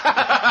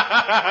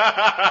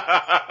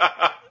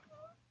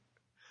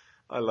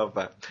 I love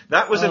that.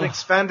 That was an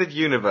Expanded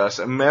Universe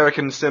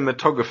American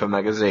Cinematographer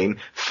magazine,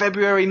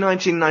 February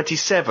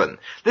 1997.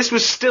 This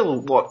was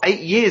still, 8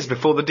 years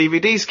before the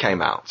DVDs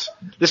came out.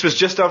 This was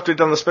just after he'd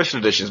done the special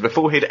editions,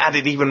 before he'd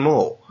added even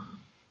more.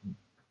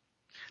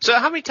 So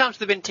how many times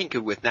have they been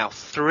tinkered with now?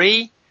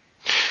 3?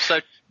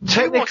 So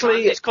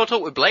technically, it's caught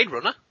up with Blade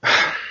Runner.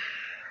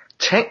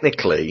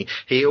 Technically,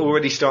 he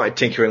already started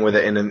tinkering with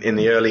it in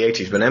the early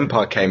 80s. When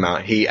Empire came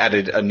out, he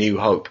added A New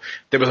Hope.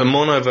 There was a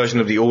mono version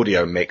of the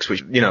audio mix,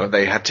 which,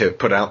 they had to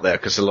put out there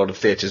because a lot of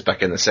theatres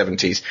back in the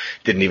 70s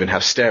didn't even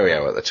have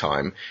stereo at the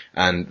time,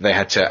 and they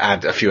had to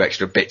add a few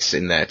extra bits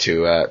in there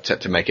to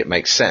make it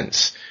make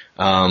sense.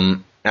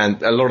 And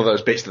a lot of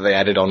those bits that they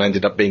added on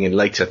ended up being in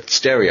later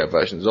stereo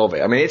versions of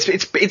it. I mean,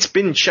 it's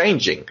been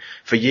changing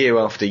for year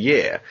after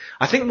year.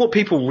 I think what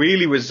people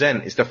really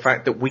resent is the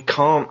fact that we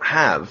can't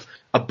have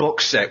a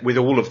box set with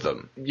all of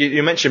them.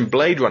 You mentioned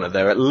Blade Runner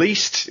there. At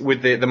least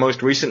with the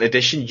most recent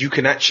edition, you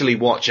can actually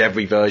watch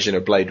every version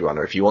of Blade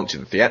Runner if you want to.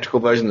 The theatrical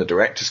version, the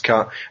director's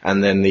cut,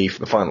 and then the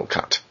final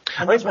cut.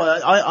 And that's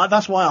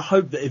why I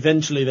hope that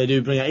eventually they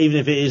do bring out, even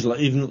if it is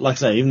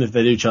even if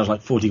they do charge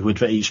like 40 quid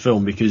for each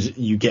film, because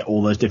you get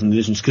all those different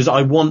editions. Because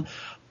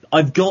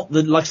I've got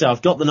the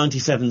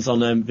 97s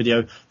on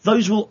video.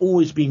 Those will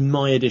always be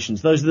my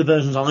editions. Those are the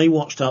versions I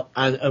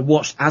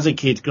watched as a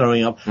kid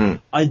growing up.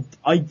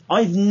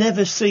 I've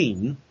never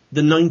seen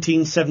the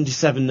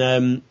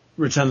 1977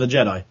 Return of the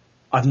Jedi.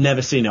 I've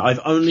never seen it. I've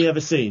only ever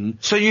seen.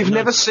 So you've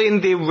never seen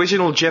the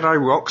original Jedi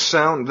rock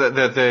sound,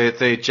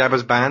 the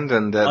Jabba's band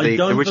and the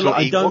original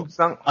Ewok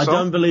song? I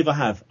don't believe I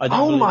have.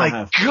 Oh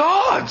my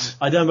God!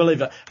 I don't believe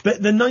that.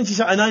 But the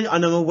 97, and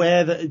I'm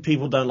aware that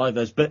people don't like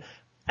those, but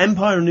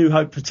Empire and New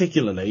Hope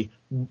particularly,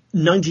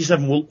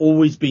 97 will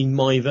always be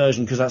my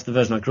version, because that's the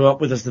version I grew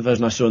up with, that's the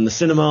version I saw in the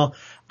cinema,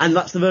 and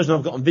that's the version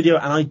I've got on video,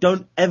 and I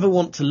don't ever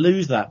want to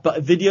lose that.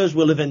 But videos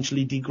will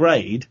eventually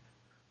degrade,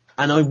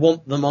 and I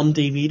want them on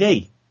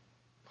DVD.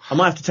 I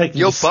might have to take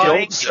them You're to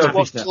buying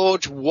what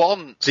George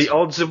wants. The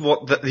odds of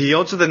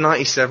the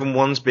 97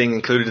 ones being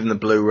included in the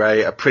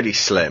Blu-ray are pretty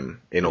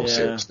slim, in all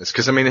seriousness.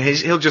 Because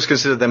he'll just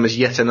consider them as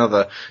yet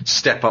another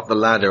step up the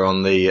ladder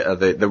on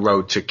the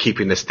road to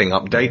keeping this thing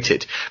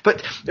updated.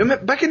 But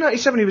back in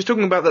 97, he was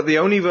talking about that the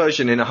only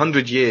version in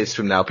 100 years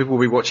from now people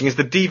will be watching is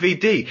the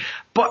DVD.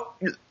 But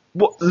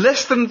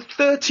less than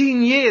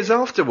 13 years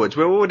afterwards,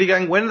 we're already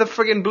going, when are the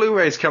friggin'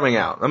 Blu-rays coming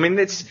out? I mean,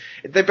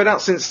 they've been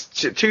out since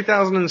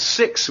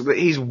 2006.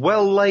 He's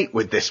well late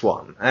with this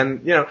one.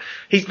 And,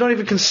 he's not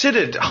even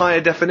considered higher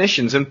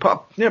definitions. And,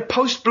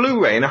 post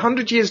Blu-ray, in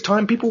 100 years'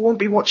 time, people won't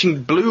be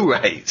watching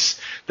Blu-rays.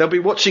 They'll be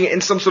watching it in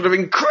some sort of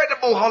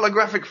incredible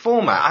holographic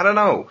format. I don't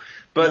know.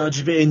 But it'll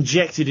just be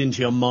injected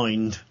into your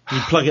mind. You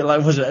plug it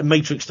like, was it a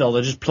Matrix style?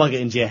 They just plug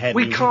it into your head.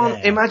 We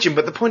can't imagine,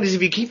 but the point is,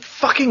 if you keep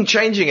fucking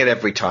changing it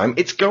every time,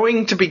 it's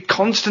going to be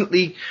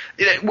constantly.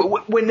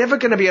 We're never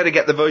going to be able to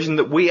get the version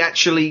that we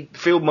actually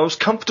feel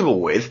most comfortable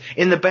with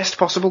in the best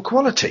possible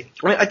quality.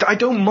 I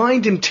don't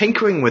mind him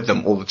tinkering with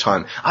them all the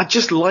time. I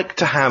just like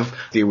to have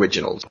the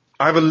originals.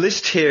 I have a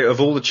list here of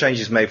all the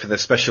changes made for the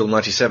special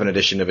 97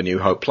 edition of A New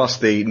Hope, plus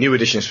the new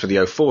editions for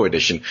the 04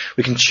 edition.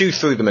 We can chew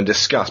through them and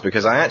discuss,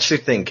 because I actually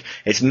think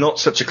it's not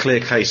such a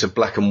clear case of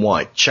black and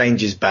white.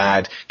 Change is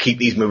bad, keep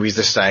these movies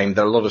the same,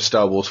 that a lot of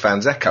Star Wars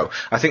fans echo.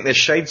 I think there's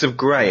shades of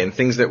grey and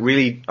things that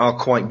really are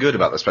quite good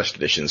about the special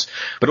editions,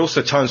 but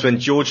also times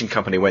when George and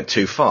company went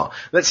too far.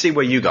 Let's see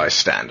where you guys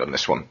stand on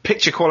this one.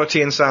 Picture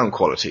quality and sound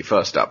quality,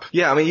 first up.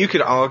 Yeah, you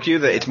could argue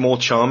that it's more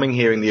charming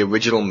hearing the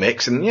original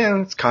mix, and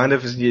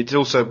it's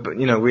also,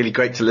 really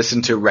great to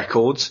listen to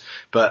records,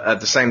 but at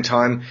the same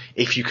time,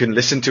 if you can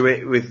listen to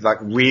it with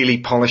really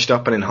polished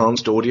up and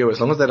enhanced audio,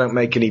 as long as they don't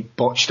make any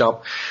botched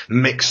up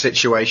mix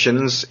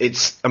situations,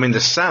 the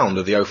sound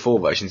of the 04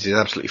 versions is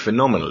absolutely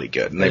phenomenally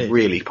good, and they've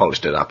really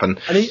polished it up. And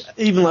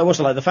even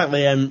the fact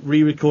they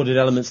re-recorded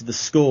elements of the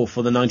score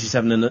for the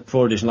 97 and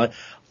 4 edition,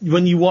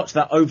 when you watch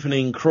that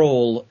opening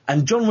crawl,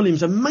 and John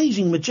Williams'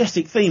 amazing,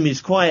 majestic theme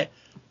is quite,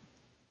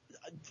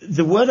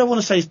 the word I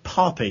want to say is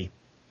poppy.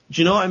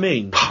 Do you know what I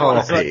mean?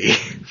 Poppy.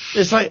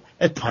 It's like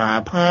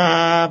pa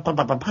pa pa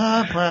pa pa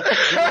pa.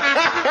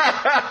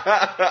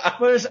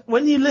 Whereas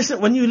when you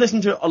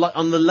listen to it like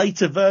on the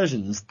later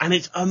versions, and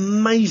it's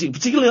amazing,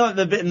 particularly like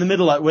the bit in the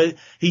middle, like where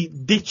he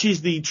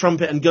ditches the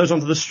trumpet and goes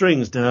onto the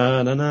strings,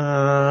 da na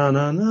na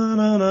na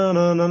na na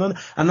na na na,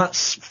 and that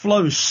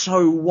flows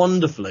so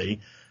wonderfully.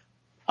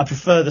 I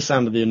prefer the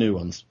sound of the new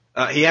ones.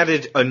 He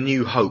added A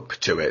New Hope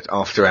to it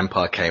after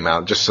Empire came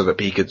out, just so that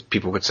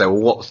people could say,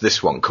 well, what's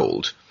this one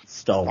called?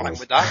 Star Wars. Fine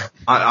with that.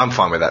 I'm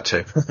fine with that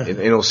too.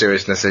 In all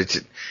seriousness,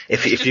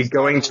 if you're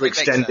going to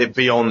extend it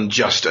beyond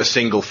just a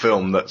single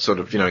film that sort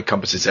of,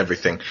 encompasses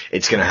everything,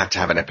 it's going to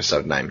have an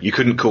episode name. You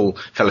couldn't call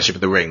Fellowship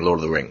of the Ring Lord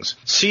of the Rings.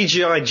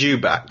 CGI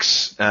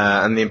dewbacks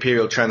and the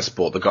Imperial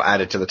transport that got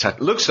added to the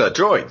Luxor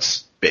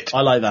droids bit.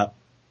 I like that.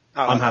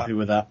 I'm happy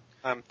with that.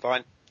 I'm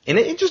fine. And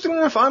interestingly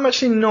enough, I'm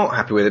actually not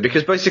happy with it,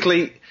 because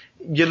basically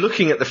you're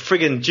looking at the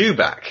friggin'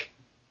 dewback.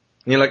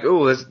 And you're like,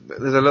 oh, there's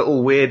a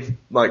little weird,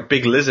 like,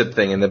 big lizard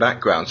thing in the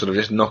background, sort of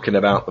just knocking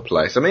about the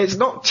place. I mean, it's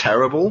not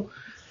terrible,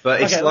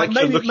 but it's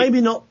maybe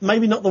not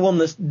the one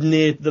that's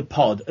near the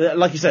pod.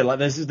 Like you said, like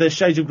there's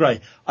shades of grey.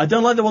 I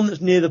don't like the one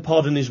that's near the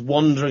pod and is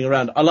wandering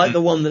around. I like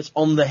the one that's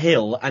on the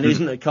hill and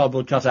isn't a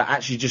cardboard cutter,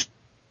 actually just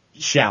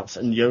shouts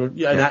and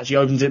actually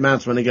opens its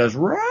mouth when it goes.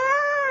 Rah!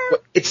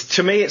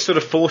 To me, it's sort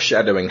of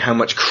foreshadowing how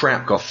much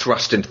crap got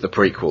thrust into the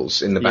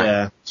prequels in the back.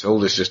 Yeah. So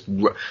all this just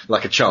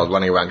like a child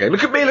running around going,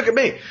 look at me, look at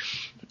me.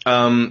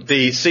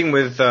 The scene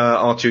with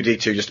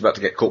R2-D2 just about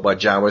to get caught by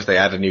Jawas, they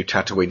add a new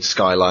Tatooine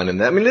skyline in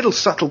there. I mean, little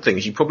subtle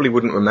things you probably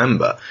wouldn't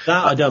remember.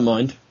 That I don't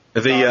mind.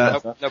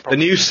 The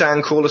new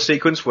Sandcrawler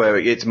sequence where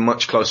it's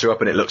much closer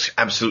up and it looks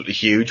absolutely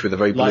huge with a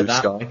very blue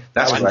sky.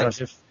 That's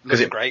great. Because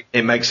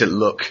it makes it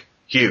look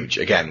huge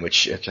again,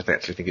 which I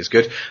actually think is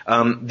good.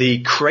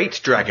 The crate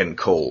dragon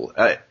call,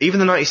 even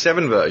the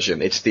 97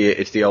 version, it's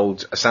the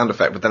old sound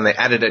effect, but then they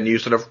added a new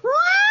sort of.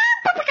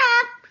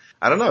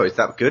 I don't know. Is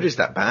that good? Is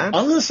that bad?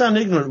 I'm going to sound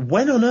ignorant.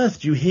 When on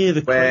earth do you hear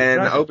the crate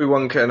dragon? When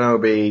Obi-Wan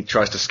Kenobi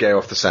tries to scare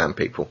off the Sand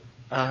People.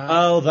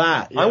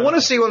 That. Yeah. I want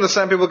to see one of the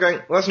Sand People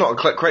going, well, that's not a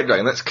crate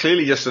dragon. That's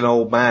clearly just an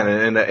old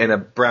man in a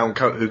brown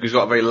coat who's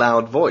got a very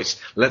loud voice.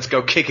 Let's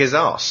go kick his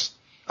ass.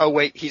 Oh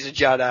wait, he's a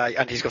Jedi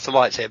and he's got a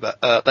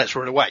lightsaber. Let's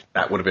run away.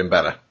 That would have been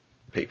better.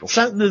 People.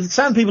 The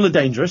Sand People are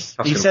dangerous.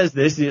 He says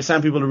this. The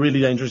Sand People are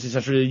really dangerous,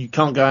 etc. You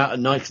can't go out at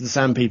night because of the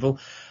Sand People.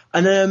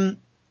 And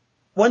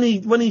when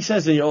he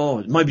says,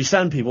 it might be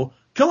Sand People,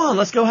 come on,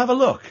 let's go have a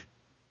look.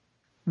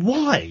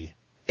 Why?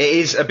 It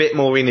is a bit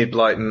more Enid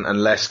Blyton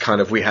and less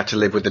kind of we had to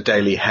live with the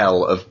daily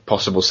hell of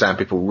possible Sand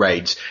People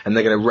raids and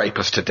they're going to rape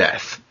us to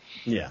death.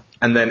 Yeah.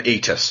 And then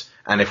eat us.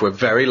 And if we're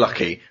very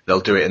lucky,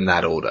 they'll do it in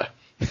that order.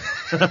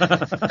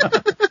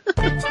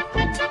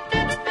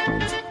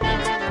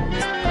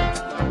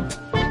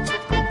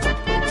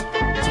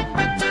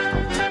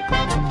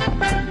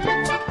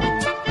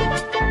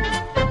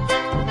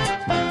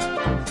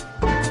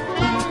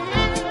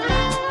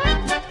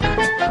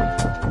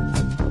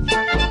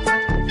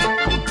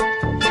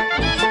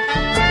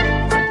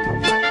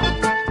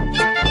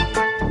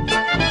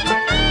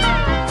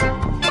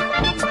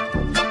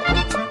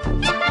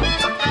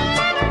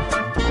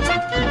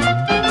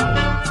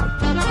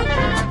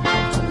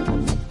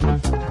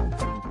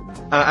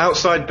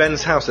 Outside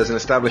Ben's house, there's an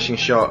establishing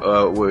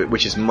shot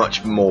which is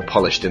much more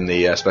polished in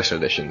the special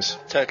editions.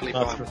 Totally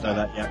fine with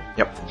that. Yeah.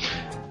 Yep.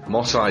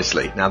 Mos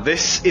Eisley. Now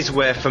this is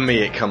where, for me,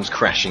 it comes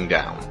crashing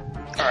down.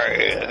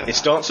 It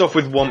starts off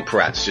with Womp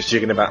Rats just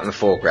jigging about in the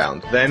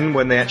foreground. Then,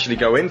 when they actually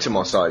go into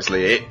Mos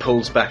Eisley, it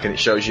pulls back and it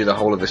shows you the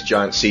whole of this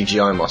giant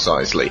CGI Mos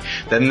Eisley.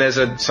 Then there's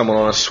someone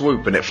on a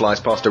swoop and it flies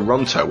past a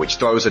Ronto, which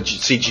throws a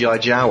CGI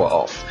Jawa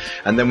off.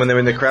 And then when they're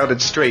in the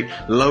crowded street,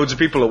 loads of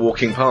people are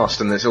walking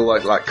past and there's all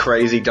like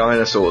crazy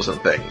dinosaurs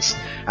and things.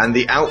 And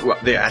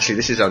actually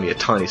this is only a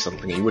tiny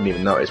something you wouldn't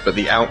even notice, but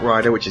the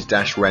Outrider, which is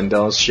Dash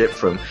Rendar's ship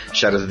from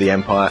Shadows of the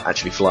Empire,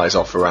 actually flies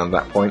off around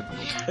that point.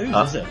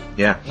 Is it?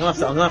 Yeah. I'm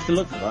going to have to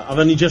look for that. I've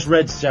only just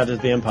read Shadows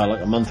of the Empire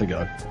like a month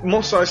ago.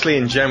 Mos Eisley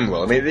in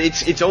general, I mean,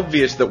 it's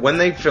obvious that when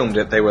they filmed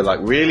it, they were like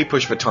really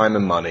pushed for time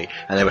and money,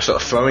 and they were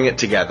sort of throwing it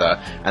together,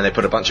 and they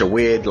put a bunch of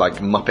weird like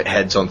Muppet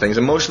heads on things,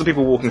 and most of the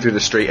people walking through the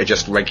street are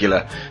just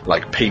regular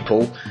like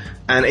people,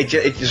 and it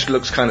just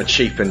looks kind of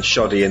cheap and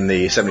shoddy in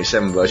the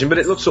 77 version, but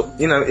it looks,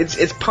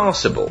 it's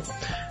passable.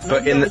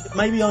 But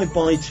maybe I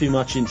buy too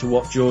much into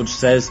what George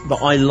says,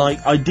 but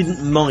I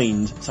didn't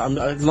mind. So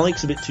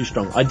like's a bit too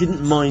strong. I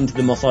didn't mind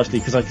the Mos Eisley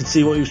because I could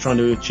see what he was trying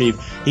to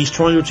achieve. He's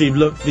trying to achieve.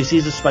 Look, this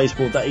is a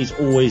spaceport that is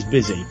always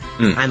busy,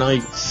 and I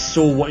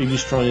saw what he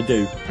was trying to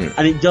do.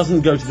 And it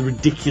doesn't go to the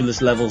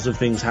ridiculous levels of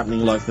things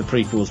happening like the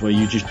prequels, where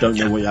you just don't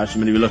know what you're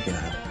actually going to be looking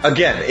at.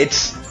 Again,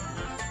 it's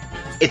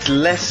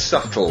less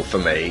subtle for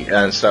me,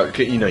 and so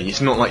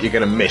it's not like you're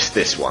going to miss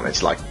this one.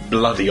 It's like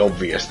bloody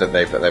obvious that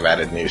they've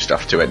added new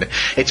stuff to it.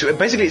 It's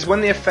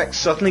when the effects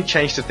suddenly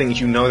change to things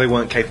they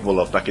weren't capable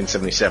of back in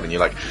 77. You're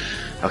like,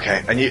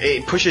 okay, and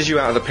it pushes you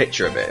out of the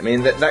picture a bit. I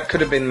mean, that could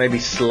have been maybe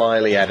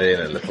slyly added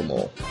in a little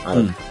more.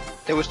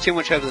 There was too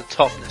much over the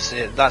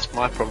topness. That's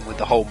my problem with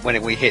the whole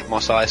when we hit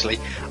Mos Eisley.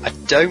 I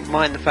don't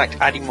mind the fact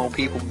adding more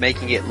people,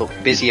 making it look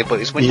busier,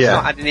 but it's when you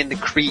start adding in the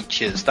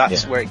creatures,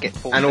 that's where it gets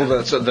pulled and all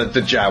down.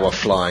 the Jawa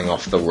flying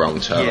off the wrong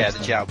turn. Yeah, the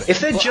Jawa.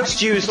 If they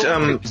just used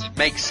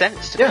makes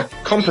sense to me.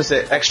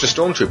 composite extra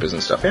stormtroopers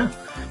and stuff,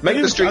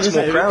 make the streets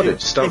more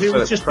crowded. If it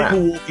was just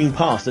people walking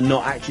past and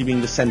not actually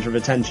being the centre of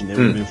attention, it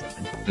would have been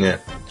fine. Yeah.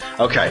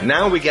 Okay,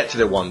 now we get to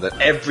the one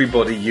that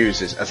everybody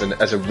uses as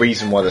a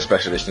reason why the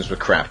special editions were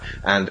crap,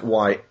 and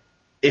why,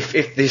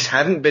 if this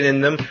hadn't been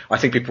in them, I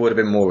think people would have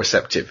been more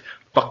receptive.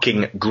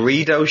 Fucking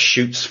Greedo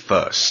shoots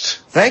first.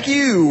 Thank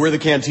you, we're the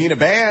Cantina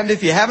Band.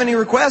 If you have any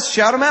requests,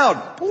 shout them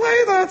out.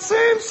 Play that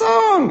same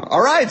song.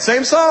 Alright,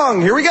 same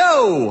song, here we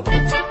go.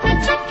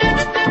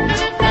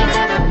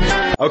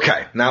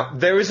 Okay, now,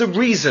 there is a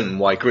reason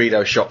why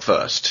Greedo shot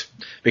first.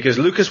 Because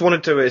Lucas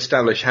wanted to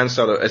establish Han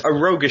Solo as a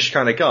roguish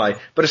kind of guy,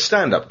 but a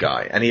stand-up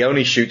guy, and he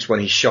only shoots when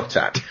he's shot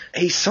at.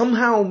 He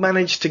somehow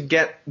managed to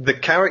get the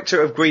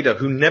character of Greedo,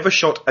 who never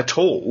shot at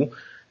all,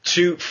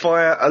 to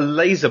fire a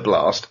laser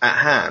blast at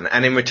Han,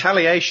 and in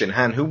retaliation,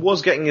 Han, who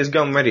was getting his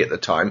gun ready at the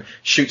time,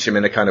 shoots him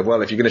in a kind of,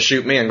 well, if you're going to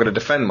shoot me, I'm going to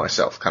defend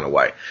myself kind of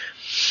way.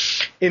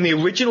 In the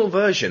original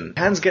version,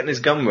 Han's getting his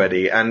gun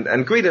ready, and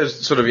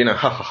Greedo's sort of, ha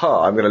ha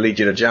ha, I'm going to lead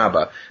you to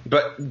Jabba.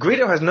 But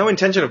Greedo has no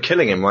intention of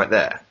killing him right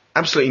there.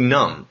 Absolutely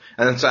none.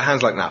 And then so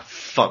Han's like, nah,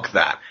 fuck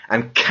that.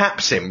 And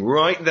caps him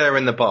right there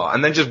in the bar,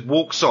 and then just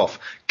walks off,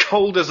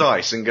 cold as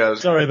ice, and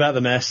goes, sorry about the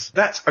mess.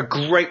 That's a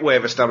great way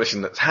of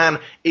establishing that Han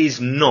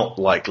is not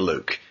like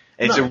Luke.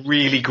 It's a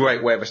really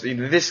great way of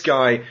establishing. This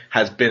guy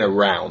has been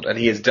around, and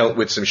he has dealt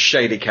with some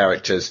shady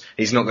characters.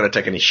 He's not going to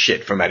take any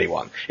shit from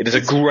anyone. It is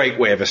a great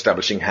way of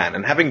establishing Han.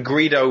 And having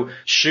Greedo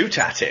shoot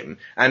at him,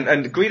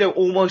 and Greedo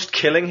almost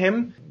killing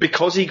him,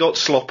 because he got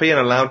sloppy and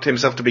allowed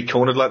himself to be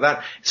cornered like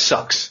that,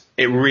 sucks.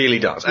 It really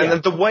does.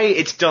 And the way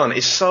it's done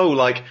is so,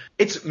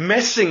 it's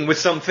messing with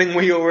something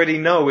we already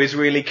know is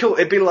really cool.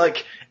 It'd be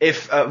like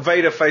if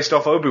Vader faced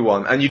off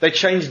Obi-Wan and they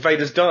changed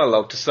Vader's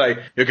dialogue to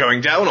say, "You're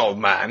going down, old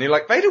man." You're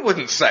like, Vader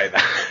wouldn't say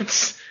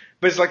that.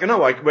 But it's like,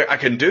 no, I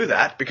can do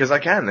that because I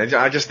can.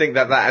 I just think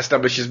that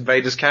establishes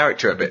Vader's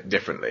character a bit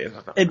differently.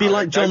 It'd be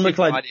like John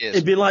McClane.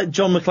 It'd be like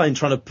John McClane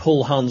trying to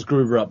pull Hans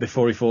Gruber up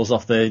before he falls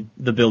off the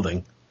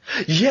building.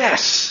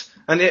 Yes!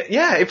 And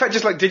in fact,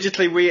 just like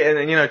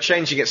digitally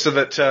changing it so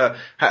that, a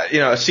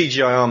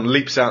CGI arm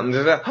leaps out and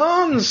says,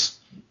 "Hans,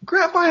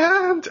 grab my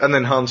hand!" And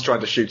then Hans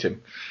tried to shoot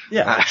him.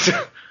 Yeah.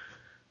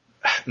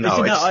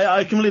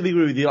 I completely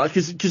agree with you.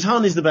 Because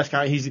Han is the best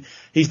character.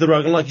 He's the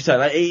rogue, and like you said,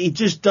 it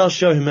just does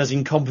show him as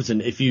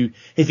incompetent if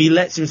he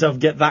lets himself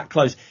get that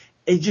close.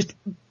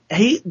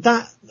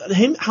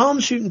 Han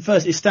shooting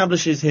first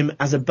establishes him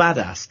as a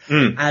badass,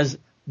 as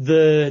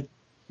the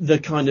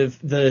kind of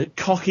the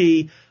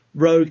cocky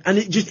rogue, and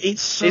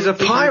it's so... He's a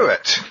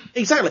pirate!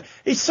 Exactly.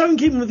 It's so in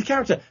keeping with the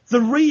character. The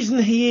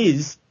reason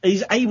he's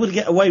able to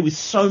get away with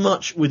so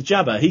much with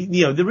Jabba,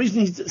 the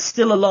reason he's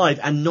still alive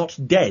and not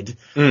dead,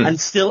 and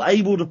still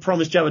able to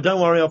promise Jabba,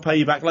 "Don't worry, I'll pay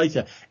you back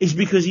later," is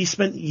because he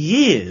spent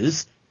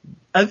years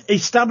of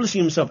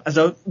establishing himself as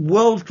a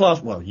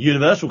world-class,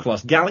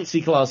 universal-class,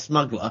 galaxy-class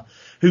smuggler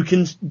who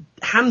can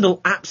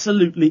handle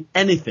absolutely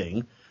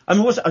anything. I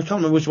mean, I can't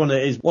remember which one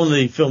it is. One of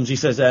the films, he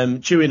says,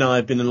 "Chewie and I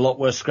have been in a lot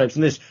worse scrapes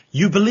than this."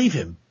 You believe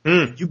him.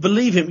 You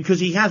believe him because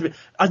he has been.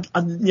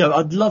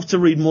 I'd love to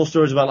read more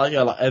stories about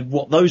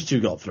what those two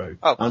got through.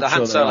 Oh, the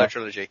Han Solo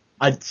trilogy.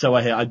 So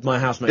I hear. My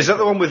housemate. Is that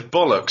the one with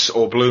Bollocks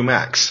or Blue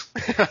Max?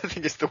 I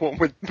think it's the one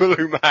with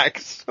Blue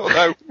Max.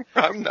 Although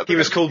he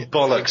was called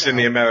Bollocks in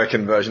the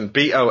American version.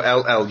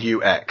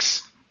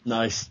 Bollux.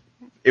 Nice.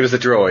 It was a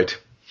droid.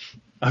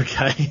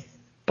 Okay.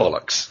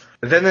 Bollocks.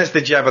 Then there's the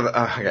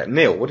Jabba. Okay,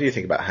 Neil, what do you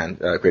think about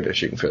Greedo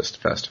shooting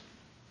first?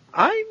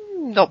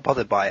 I'm not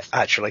bothered by it,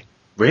 actually.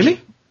 Really?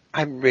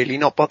 I'm really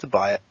not bothered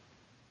by it.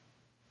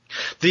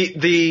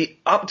 The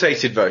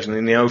updated version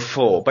in the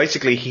 04,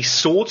 basically he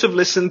sort of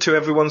listened to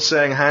everyone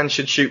saying Han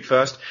should shoot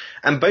first,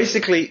 and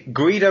basically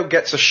Greedo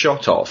gets a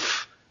shot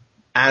off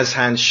as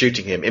Han's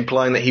shooting him,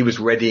 implying that he was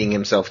readying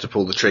himself to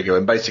pull the trigger,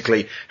 and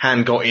basically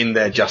Han got in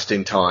there just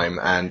in time,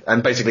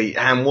 and basically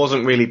Han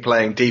wasn't really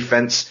playing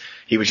defense.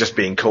 He was just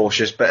being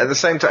cautious, but at the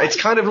same time, it's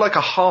kind of like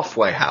a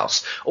halfway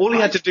house. All he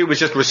had to do was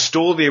just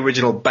restore the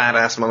original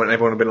badass moment, and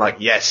everyone would have been like,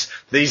 yes,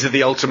 these are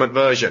the ultimate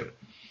version.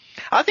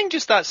 I think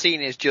just that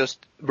scene is just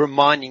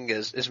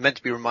is meant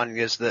to be reminding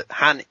us that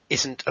Han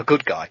isn't a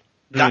good guy.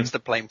 That's the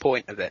plain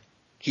point of it.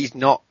 He's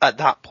not, at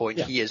that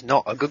point, he is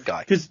not a good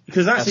guy. Because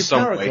that's his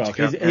character arc.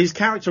 His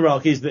character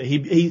arc is that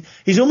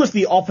he's almost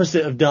the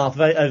opposite of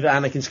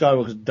Anakin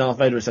Skywalker, Darth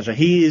Vader, etc.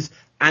 He is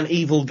an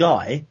evil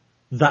guy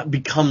that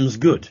becomes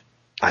good.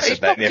 I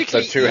said that in the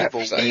episode 2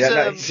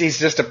 episode. He's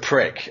just a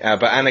prick, but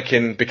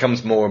Anakin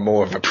becomes more and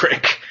more of a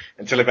prick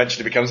until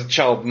eventually becomes a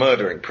child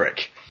murdering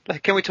prick.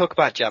 Can we talk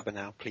about Jabba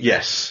now, please?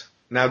 Yes.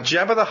 Now,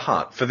 Jabba the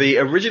Hutt, for the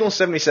original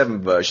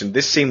 77 version,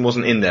 this scene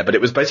wasn't in there, but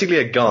it was basically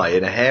a guy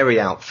in a hairy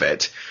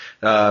outfit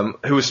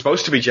who was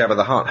supposed to be Jabba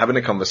the Hutt having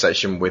a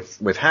conversation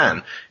with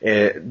Han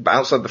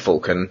outside the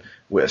Falcon,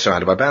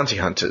 surrounded by bounty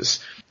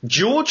hunters.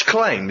 George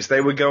claims they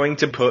were going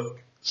to put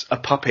a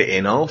puppet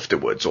in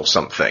afterwards or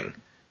something.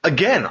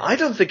 Again, I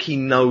don't think he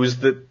knows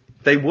that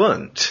they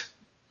weren't.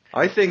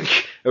 I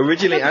think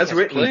originally, as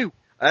written,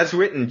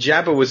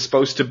 Jabba was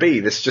supposed to be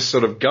this just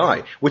sort of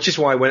guy, which is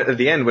why at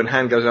the end when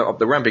Han goes up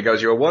the ramp, he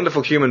goes, "You're a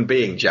wonderful human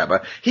being,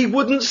 Jabba." He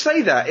wouldn't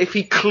say that if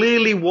he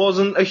clearly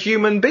wasn't a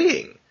human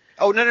being.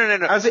 Oh, no.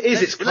 As it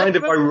is, it's kind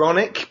of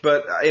ironic,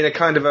 but in a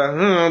kind of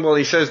well,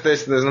 he says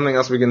this and there's nothing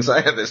else we can say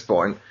at this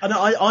point. And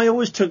I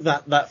always took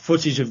that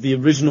footage of the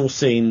original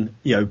scene,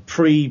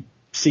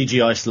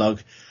 pre-CGI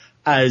slug,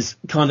 as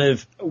kind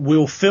of,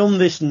 we'll film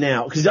this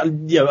now, because, a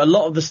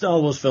lot of the Star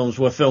Wars films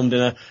were filmed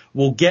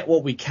we'll get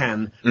what we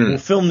can, we'll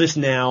film this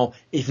now,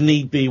 if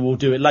need be, we'll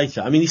do it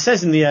later. I mean, he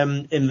says in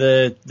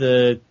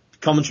the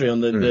commentary on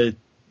the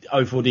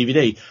 04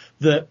 DVD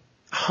that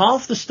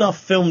half the stuff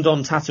filmed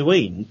on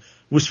Tatooine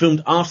was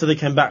filmed after they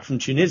came back from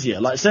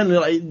Tunisia. Like,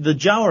 certainly, the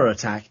Jawa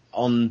attack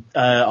on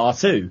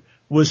R2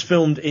 was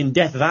filmed in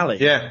Death Valley.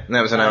 Yeah,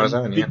 that was in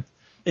Arizona, yeah.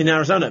 In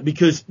Arizona,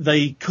 because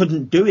they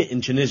couldn't do it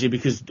in Tunisia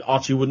because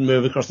R2 wouldn't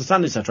move across the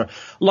sand, etc.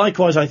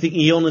 Likewise, I think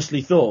he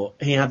honestly thought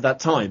he had that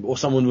time, or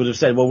someone would have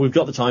said, well, we've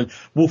got the time,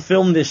 we'll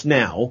film this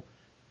now,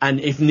 and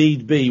if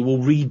need be, we'll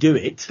redo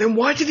it. Then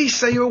why did he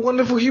say you're a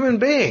wonderful human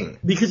being?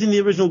 Because in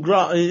the original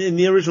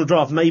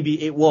draft,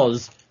 maybe it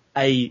was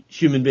a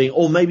human being,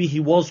 or maybe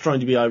he was trying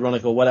to be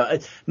ironic or whatever.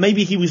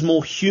 Maybe he was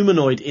more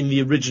humanoid in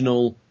the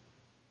original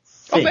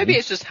thing. Or maybe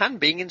it's just Han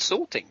being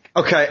insulting.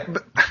 Okay,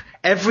 but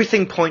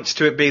everything points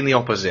to it being the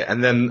opposite,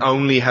 and then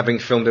only having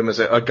filmed him as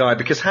a guy,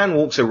 because Han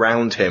walks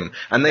around him,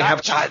 and they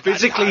have to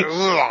physically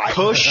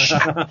push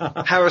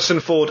Harrison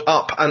Ford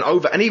up and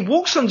over, and he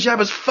walks on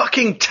Jabba's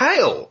fucking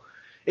tail.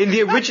 In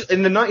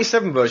the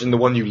 97 version, the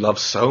one you love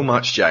so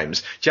much,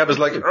 James, Jabba's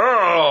like,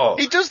 oh!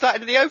 He does that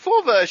in the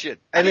 04 version.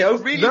 And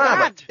it's really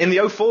bad. In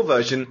the 04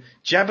 version,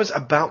 Jabba's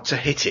about to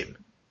hit him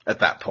at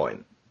that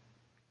point.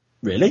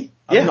 Really?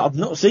 Yeah. I've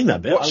not seen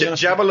that bit. Watch it.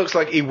 Jabba looks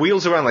like he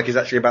wheels around like he's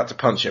actually about to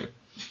punch him.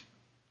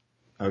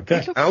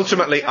 Okay.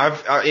 Ultimately,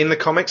 in the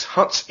comics,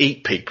 Hutts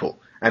eat people,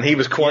 and he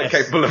was quite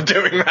capable of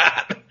doing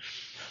that.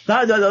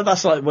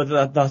 That's like,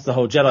 that's the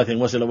whole Jedi thing,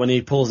 wasn't it? Like when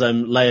he pulls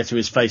Leia to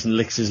his face and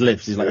licks his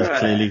lips, he's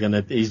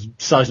like, he's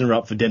sizing her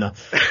up for dinner.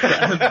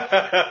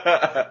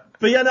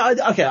 But yeah, no,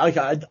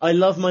 I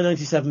love my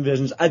 97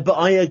 versions, but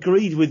I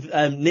agreed with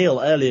Neil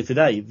earlier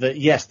today that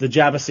yes, the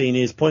Jabba scene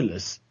is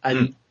pointless,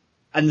 and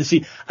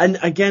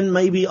again,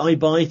 maybe I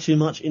buy too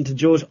much into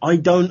George. I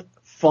don't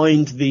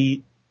find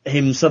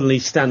him suddenly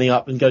standing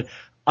up and going,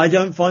 I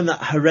don't find that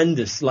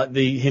horrendous, like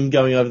him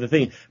going over the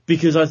thing,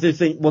 because I do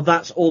think, well,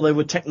 that's all they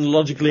were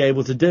technologically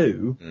able to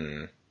do,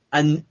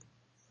 and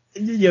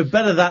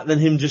better that than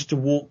him just to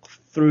walk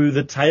through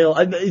the tail.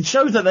 It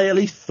shows that they at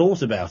least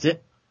thought about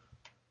it.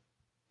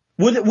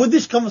 Would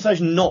this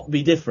conversation not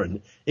be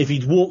different if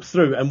he'd walked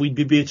through and we'd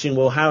be bitching,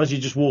 well, how is he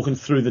just walking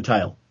through the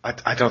tail?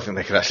 I don't think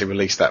they could actually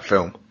release that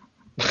film.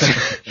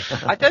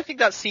 I don't think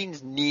that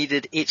scene's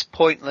needed. It's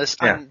pointless.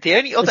 Yeah. And the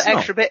only other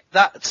extra bit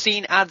that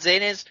scene adds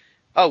in is,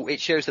 it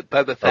shows that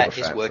Boba Fett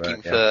is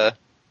working for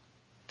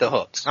the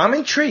Hutts. I'm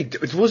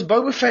intrigued. Was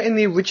Boba Fett in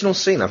the original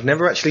scene? I've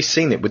never actually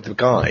seen it with the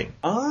guy.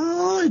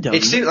 I don't know.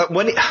 It seems like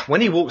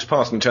when he walks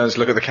past and turns to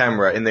look at the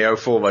camera in the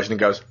 04 version and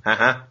goes,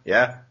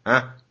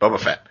 Boba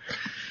Fett.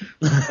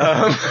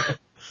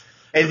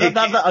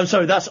 I'm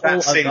sorry, that's all.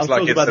 That seems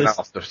like it's an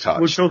aftertouch.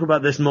 We'll talk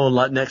about this more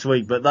like next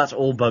week, but that's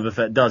all Boba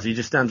Fett does. He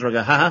just stands there and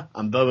goes,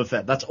 I'm Boba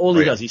Fett. That's all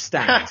he does. He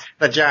stands.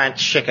 The giant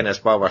chicken is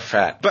Boba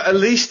Fett. But at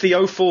least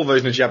the 04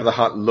 version of Jabba the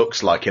Hutt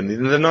looks like him.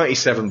 The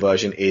 97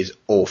 version is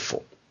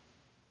awful.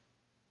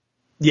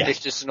 Yeah.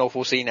 It's just an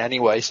awful scene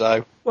anyway,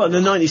 so. Well,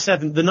 the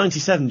 97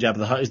 Jabba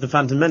the Hutt is the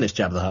Phantom Menace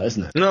Jabba the Hutt,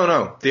 isn't it?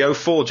 No. The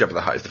 04 Jabba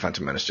the Hutt is the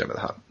Phantom Menace Jabba the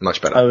Hutt.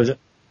 Much better. Oh, is it?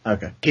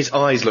 Okay. His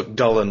eyes look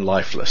dull and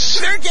lifeless.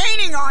 They're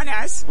gaining on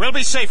us! We'll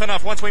be safe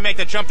enough once we make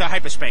the jump to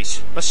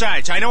hyperspace.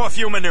 Besides, I know a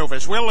few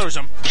maneuvers. We'll lose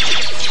them.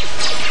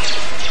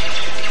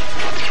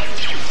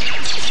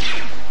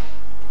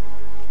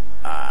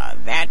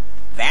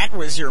 That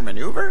was your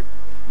maneuver?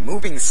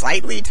 Moving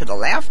slightly to the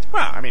left?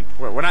 Well, I mean,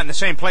 we're not in the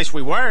same place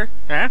we were,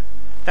 huh?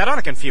 That ought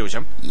to confuse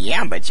them.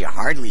 Yeah, but you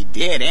hardly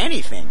did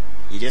anything.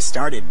 You just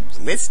started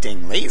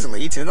listing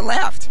lazily to the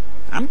left.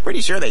 I'm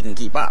pretty sure they can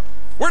keep up.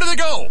 Where do they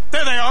go?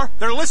 There they are.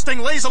 They're listing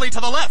lazily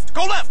to the left.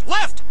 Go left,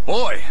 left!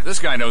 Boy, this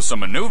guy knows some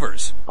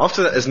maneuvers.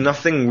 After that, there's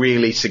nothing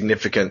really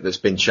significant that's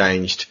been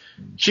changed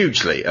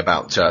hugely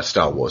about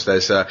Star Wars.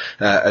 There's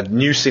a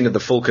new scene of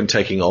the Falcon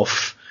taking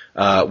off.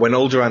 When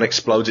Alderaan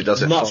explodes, it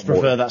does it much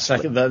prefer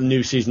that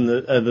new season,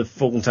 the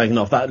Falcon taking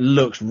off. That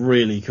looks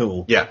really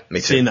cool. Yeah,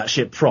 me too. Seeing that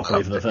ship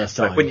properly for the first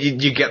time. When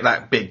you get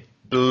that big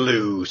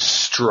blue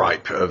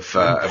stripe of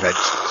edge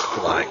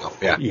flying off.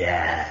 Yeah.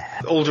 Yeah.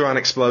 Alderaan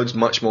explodes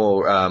much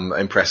more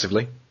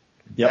impressively.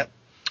 Yep.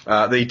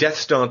 The Death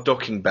Star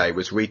docking bay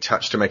was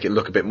retouched to make it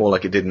look a bit more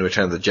like it did in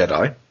Return of the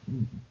Jedi.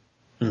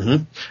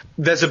 Mm-hmm.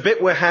 There's a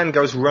bit where Han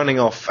goes running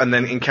off and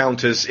then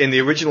encounters, in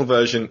the original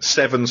version,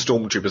 7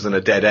 stormtroopers and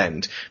a dead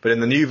end. But in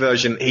the new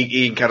version,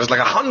 he encounters like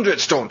 100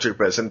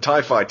 stormtroopers and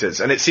TIE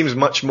fighters, and it seems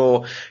much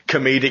more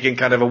comedic and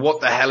kind of a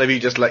what the hell have you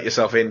just let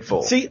yourself in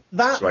for? See,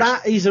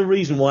 that is a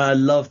reason why I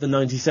love the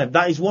 97.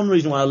 That is one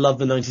reason why I love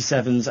the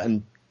 97s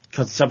and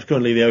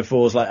subsequently the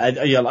 04s,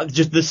 like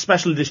just the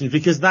special editions,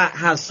 because that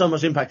has so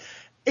much impact.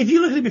 If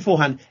you look at it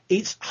beforehand,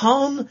 it's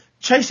Han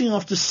chasing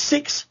after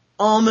 6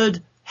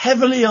 armoured,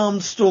 heavily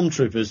armed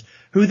stormtroopers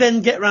who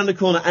then get round a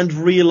corner and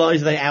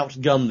realise they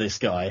outgun this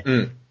guy.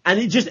 And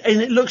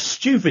it looks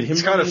stupid.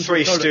 It's kind of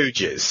Three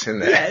Stooges,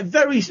 isn't it? Yeah,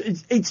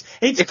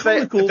 it's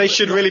comical. They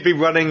should really be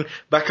running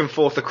back and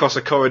forth across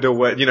a corridor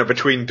where,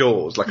 between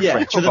doors, like a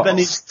French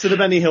farce. to the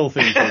Benny Hill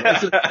thing.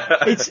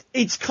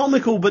 It's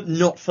comical, but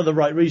not for the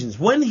right reasons.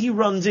 When he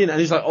runs in and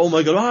he's like, oh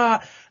my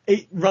god,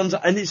 it runs,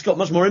 and it's got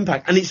much more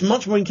impact, and it's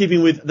much more in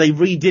keeping with, they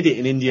redid it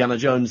in Indiana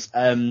Jones,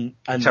 and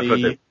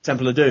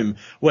Temple of Doom,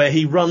 where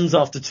he runs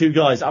after 2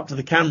 guys up to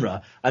the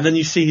camera, and then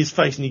you see his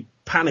face and he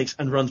panics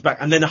and runs back,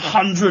 and then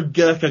 100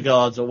 Gurkha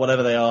guards, or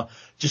whatever they are,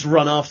 just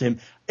run after him.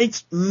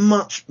 It's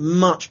much,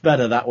 much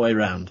better that way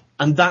round.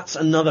 And that's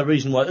another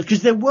reason why,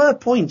 because there were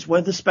points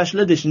where the special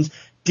editions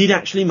did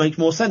actually make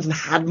more sense and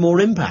had more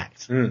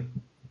impact.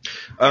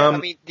 I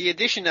mean, the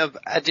addition of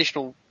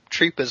additional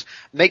troopers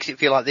makes it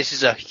feel like this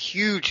is a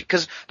huge,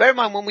 because bear in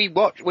mind when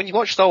you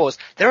watch Star Wars,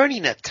 they're only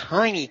in a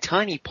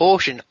tiny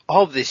portion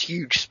of this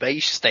huge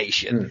space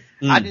station.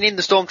 Adding in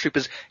the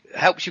stormtroopers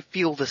helps you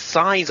feel the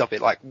size of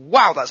it, like,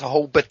 wow, that's a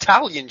whole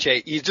battalion.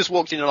 You just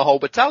walked in on a whole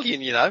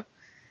battalion,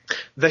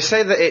 They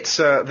say that it's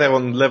they're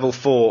on level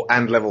 4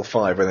 and level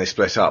 5 when they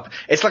split up.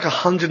 It's like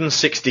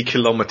 160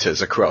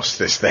 kilometres across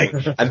this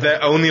thing, and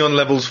they're only on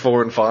levels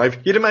 4 and 5.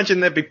 You'd imagine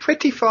they'd be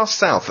pretty far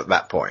south at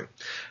that point.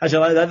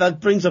 Actually, that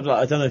brings up,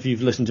 I don't know if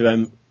you've listened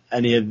to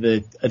any of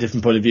a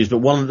different point of views, but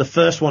the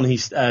first one of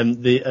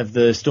the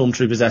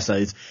Stormtroopers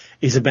essays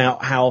is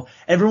about how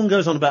everyone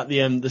goes on about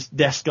the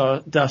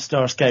Death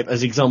Star escape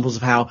as examples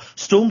of how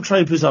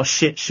Stormtroopers are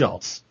shit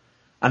shots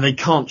and they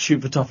can't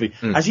shoot for toffee.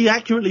 As he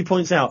accurately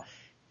points out,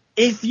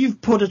 if you've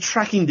put a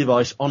tracking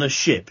device on a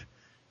ship,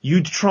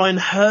 you'd try and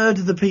herd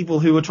the people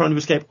who are trying to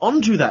escape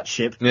onto that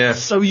ship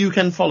so you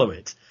can follow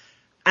it.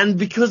 And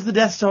because the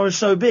Death Star is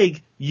so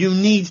big, you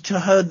need to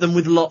herd them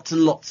with lots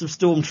and lots of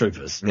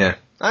stormtroopers. Yeah.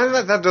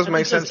 That does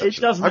make sense.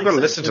 I've got to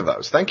listen to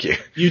those. Thank you.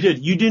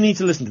 You do need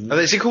to listen to them.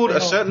 Is it called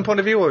A Certain Point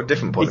of View or A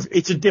Different Point of View?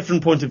 It's a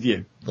different point of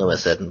view. A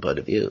certain point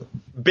of view.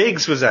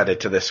 Biggs was added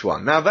to this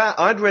one. Now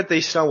I'd read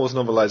the Star Wars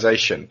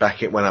novelization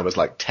back when I was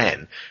like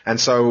 10. And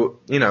so,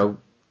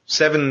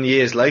 7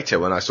 years later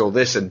when I saw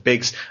this and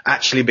Biggs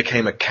actually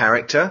became a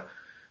character.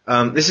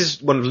 This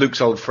is one of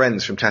Luke's old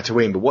friends from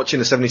Tatooine, but watching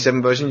the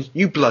 77 version,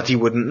 you bloody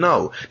wouldn't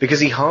know, because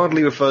he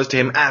hardly refers to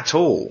him at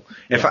all.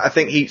 In fact, I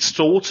think he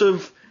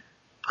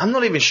I'm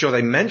not even sure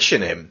they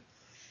mention him.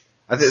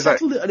 I think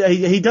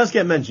he does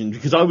get mentioned,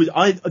 because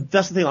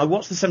that's the thing, I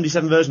watched the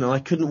 77 version and I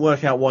couldn't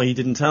work out why he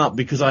didn't turn up,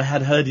 because I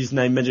had heard his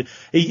name mentioned.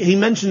 He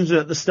mentions it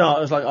at the start,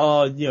 I was like,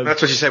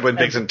 That's what you said when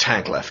Biggs and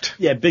Tank left.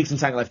 Yeah, Biggs and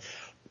Tank left.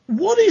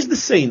 What is the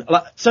scene?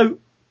 So,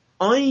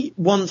 I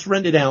once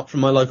rented out from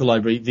my local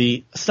library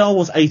the Star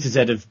Wars A to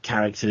Z of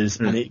characters,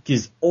 and it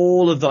gives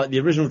all of the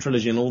original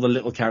trilogy and all the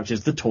little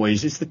characters, the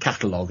toys. It's the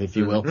catalogue, if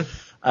you will.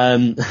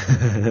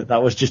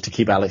 That was just to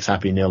keep Alex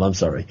happy, Neil. I'm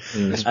sorry.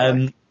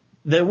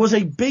 There was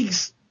a big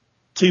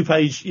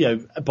 2-page,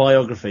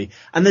 biography,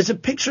 and there's a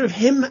picture of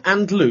him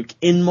and Luke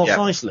in Mos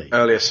Eisley.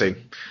 Earlier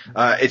scene.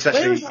 It's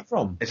actually, where is that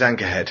from? It's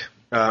Anchorhead.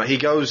 He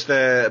goes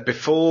there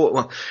before.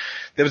 Well,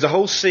 there was a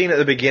whole scene at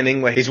the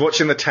beginning where he's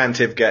watching the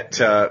Tantive get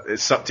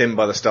sucked in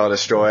by the Star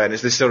Destroyer, and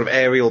it's this sort of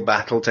aerial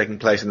battle taking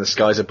place in the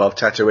skies above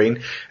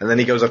Tatooine, and then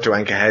he goes off to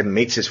Anchorhead and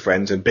meets his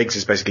friends, and Biggs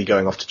is basically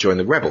going off to join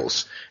the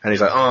rebels. And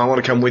he's like, I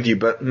want to come with you,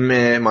 but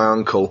my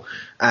uncle.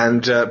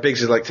 And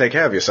Biggs is like, take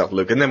care of yourself,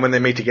 Luke. And then when they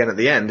meet again at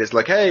the end, it's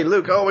like, hey,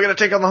 Luke, we're going to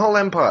take on the whole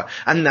Empire.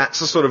 And that's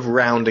the sort of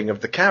rounding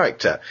of the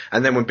character.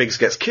 And then when Biggs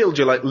gets killed,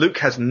 you're like, Luke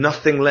has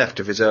nothing left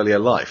of his earlier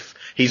life.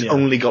 He's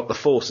only got the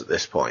Force at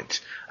this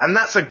point. And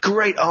that's a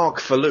great arc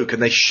for Luke,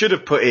 and they should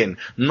have put in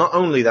not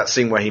only that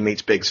scene where he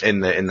meets Biggs in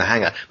the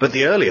hangar, but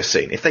the earlier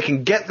scene. If they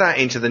can get that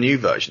into the new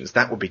versions,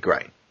 that would be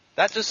great.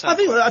 That just sounds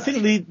I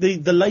think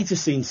the later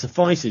scene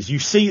suffices. You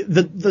see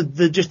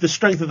just the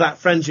strength of that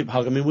friendship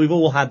hug. I mean, we've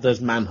all had those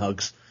man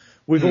hugs.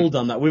 We've all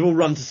done that. We've all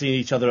run to see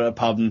each other at a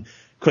pub and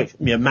quick,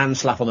 man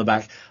slap on the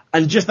back.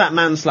 And just that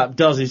man slap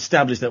does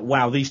establish that,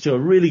 wow, these two are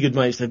really good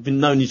mates. They've been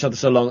known each other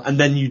so long, and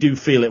then you do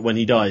feel it when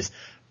he dies.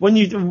 When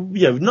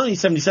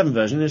 1977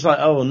 version, it's like,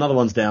 oh, another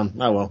one's down.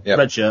 Oh well,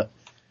 red shirt.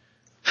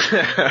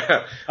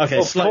 Okay,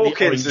 well, slightly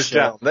Hawkins is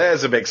down.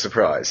 There's a big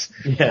surprise.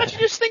 Yeah.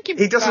 Just thinking,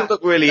 he doesn't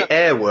look really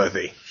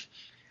airworthy.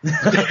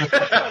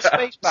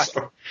 Space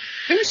battle.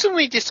 Who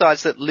suddenly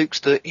decides that Luke's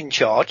in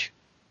charge?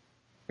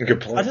 Good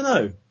point. I don't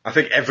know. I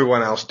think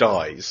everyone else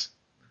dies.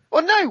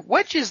 Well, no,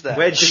 Wedge is there.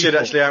 Wedge should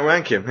actually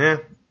outrank him. Yeah.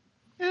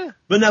 Yeah.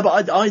 But no,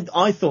 but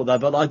I thought that,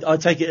 but I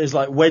take it as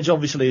like Wedge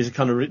obviously is a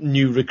kind of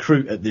new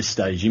recruit at this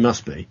stage. He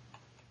must be.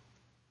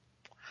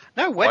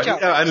 No, Wedge.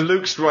 And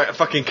Luke's right a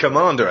fucking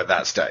commander at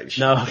that stage.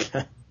 No,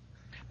 okay.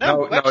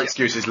 No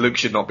excuses. Luke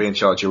should not be in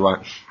charge. You're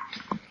right.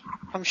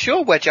 I'm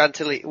sure Wedge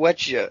Antilles,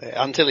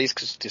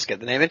 just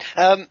get the name in,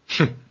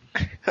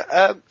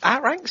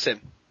 outranks him.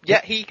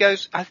 Yeah, he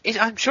goes,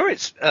 I'm sure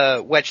it's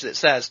Wedge that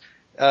says,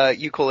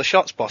 you call the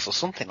shots, boss, or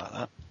something like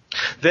that.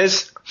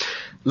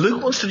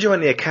 Luke wants to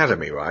join the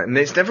Academy, right? And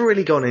it's never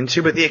really gone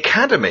into, but the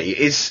Academy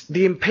is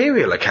the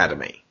Imperial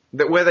Academy,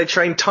 where they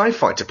train TIE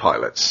fighter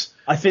pilots.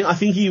 I've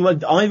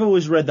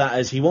always read that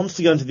as he wants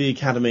to go into the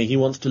Academy, he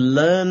wants to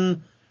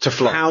learn to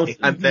fly,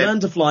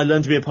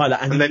 learn to be a pilot,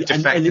 and then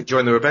defect and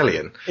join the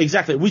rebellion.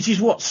 Exactly, which is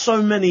what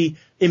so many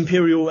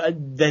Imperial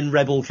then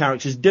Rebel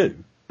characters do.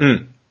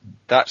 Mm.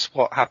 That's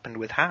what happened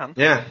with Han.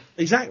 Yeah,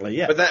 exactly.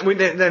 Yeah, but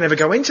they never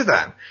go into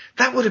that.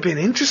 That would have been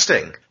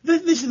interesting.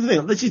 This is the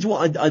thing. This is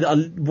what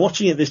I'm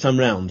watching it this time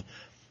round.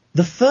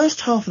 The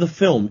first half of the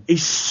film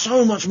is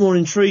so much more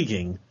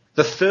intriguing.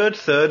 The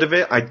third of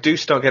it, I do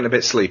start getting a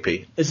bit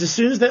sleepy. It's as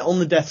soon as they're on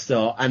the Death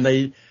Star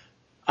and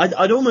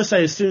I'd almost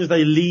say as soon as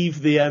they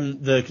leave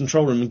the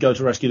control room and go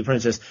to rescue the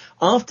princess,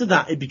 after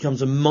that it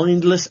becomes a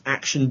mindless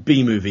action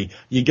B-movie.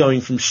 You're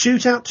going from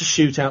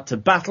shootout to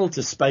battle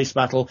to space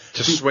battle.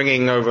 To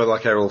swinging over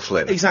like Errol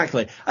Flynn.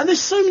 Exactly. And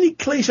there's so many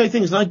cliche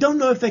things, and I don't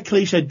know if they're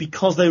cliched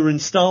because they were in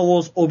Star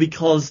Wars or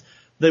because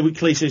they were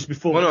cliches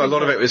before. Well, no, a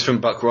lot of it was from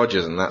Buck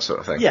Rogers and that sort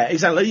of thing. Yeah,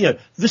 exactly. You know,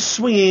 the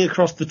swinging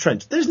across the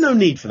trench. There's no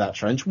need for that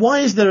trench. Why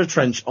is there a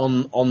trench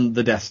on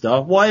the Death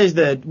Star?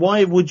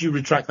 Why would you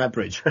retract that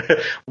bridge?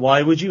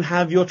 Why would you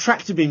have your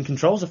tractor beam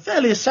controls, a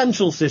fairly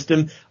essential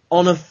system,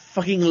 on a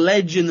fucking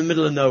ledge in the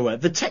middle of nowhere?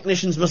 The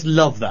technicians must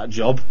love that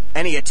job.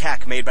 Any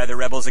attack made by the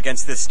rebels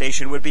against this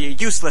station would be a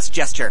useless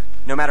gesture,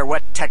 no matter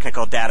what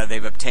technical data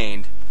they've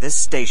obtained. This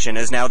station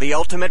is now the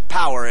ultimate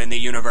power in the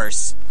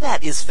universe.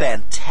 That is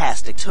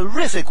fantastic.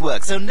 Terrific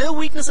work. So no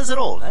weaknesses at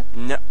all, huh?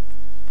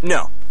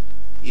 No.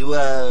 You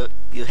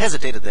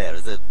hesitated there.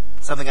 Is it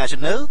something I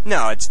should know?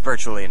 No, it's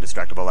virtually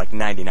indestructible, like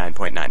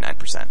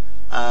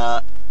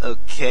 99.99%.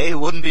 Okay.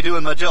 Wouldn't be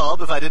doing my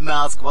job if I didn't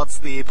ask what's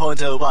the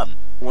 .01.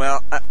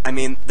 Well, I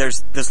mean,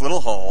 there's this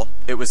little hole.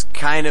 It was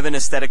kind of an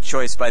aesthetic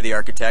choice by the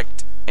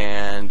architect,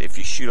 and if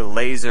you shoot a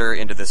laser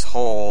into this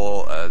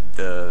hole,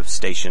 the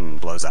station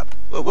blows up.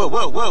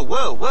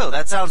 Whoa.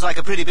 That sounds like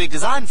a pretty big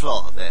design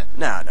flaw there.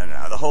 No.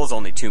 The hole's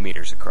only 2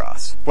 meters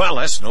across. Well,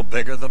 that's no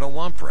bigger than a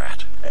womp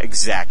rat.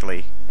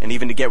 Exactly. And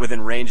even to get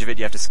within range of it,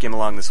 you have to skim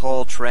along this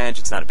whole trench.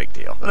 It's not a big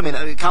deal. Well, I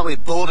mean, can't we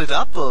board it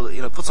up or,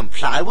 put some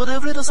plywood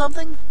over it or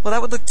something? Well,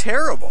 that would look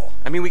terrible.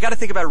 I mean, we gotta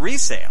think about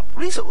resale.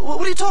 Resale?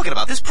 What are you talking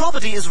about? This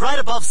property is right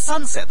above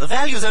Sunset. The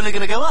value's only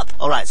gonna go up.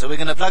 Alright, so we're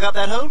gonna plug up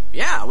that hole?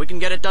 Yeah, we can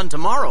get it done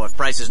tomorrow if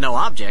price is no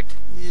object.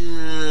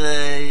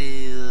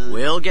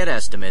 We'll get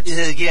estimates.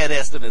 Get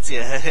estimates,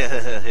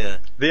 yeah.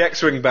 The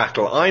X-Wing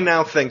battle, I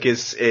now think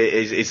is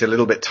a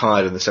little bit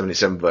tired in the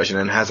 77 version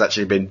and has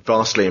actually been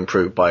vastly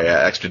improved by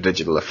extra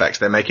digital effects.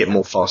 They make it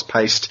more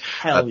fast-paced.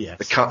 Hell yes.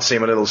 The cuts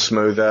seem a little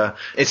smoother.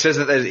 It says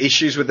that there's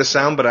issues with the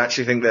sound, but I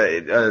actually think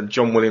that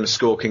John Williams'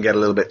 score can get a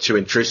little bit too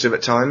intrusive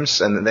at times,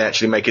 and they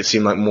actually make it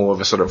seem like more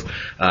of a sort of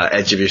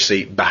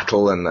edge-of-your-seat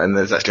battle, and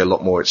there's actually a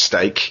lot more at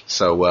stake.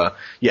 So,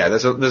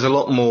 there's a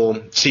lot more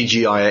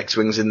CGI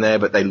X-Wings in there,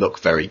 but they look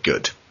very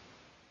good.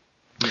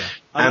 Yeah.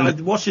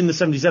 And watching the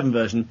 77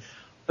 version,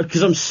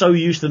 because I'm so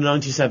used to the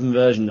 97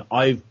 version,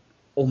 I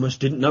almost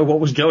didn't know what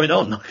was going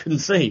on. I couldn't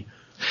see.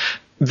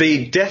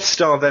 The Death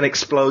Star then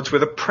explodes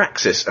with a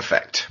Praxis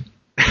effect.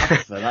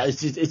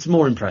 It's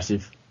more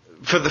impressive.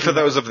 For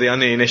those of the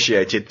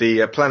uninitiated,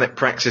 the planet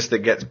Praxis that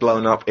gets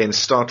blown up in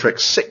Star Trek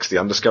VI, The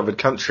Undiscovered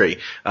Country,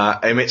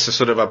 emits a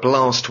sort of a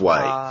blast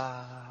wave.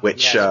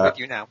 Which, with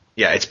you now.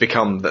 Yeah, it's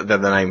become the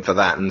name for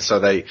that. And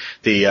so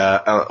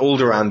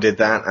Alderaan did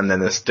that, and then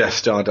the Death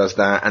Star does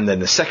that, and then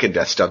the second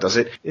Death Star does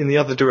it in the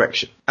other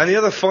direction. And the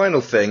other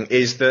final thing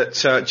is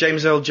that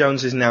James Earl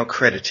Jones is now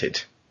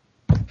credited.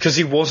 Because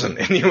he wasn't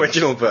in the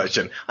original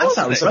version.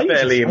 That's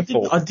fairly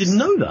important. I didn't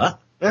know that.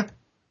 Yeah.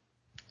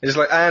 It's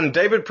like, and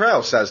David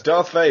Prowse as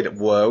Darth Vader.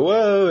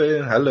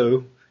 Whoa,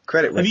 hello.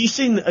 Credit. Have you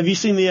seen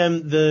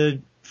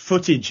the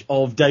footage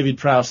of David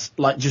Prowse,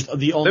 like just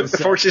the on Luke, the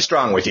force is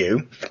strong with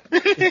you.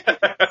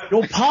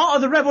 You're part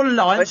of the Rebel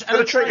Alliance, and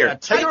the trigger.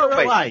 Take her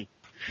away.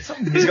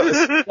 He's got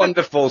this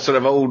wonderful sort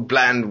of old,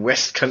 bland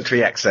West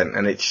Country accent,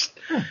 and it's.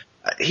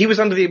 He was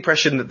under the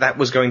impression that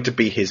was going to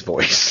be his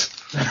voice.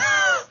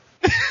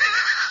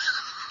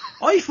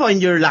 I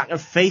find your lack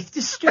of faith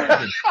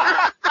disturbing.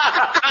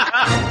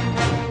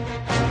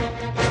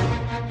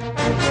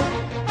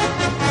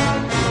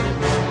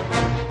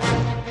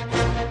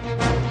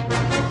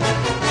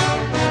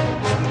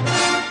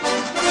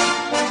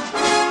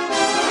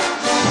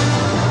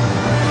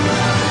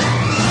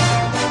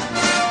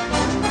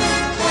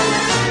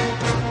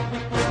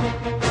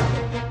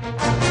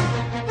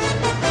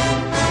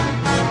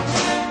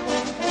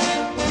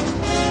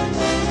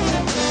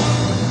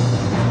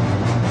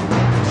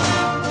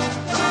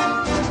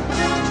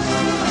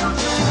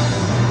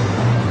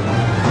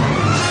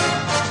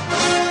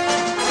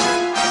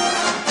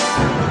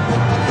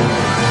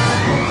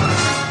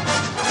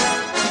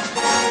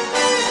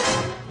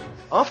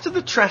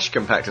 trash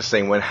compactor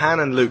scene when Han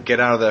and Luke get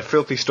out of their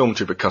filthy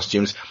stormtrooper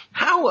costumes,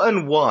 how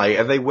and why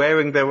are they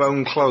wearing their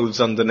own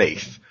clothes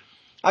underneath?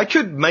 I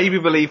could maybe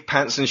believe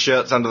pants and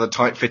shirts under the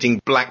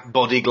tight-fitting black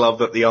body glove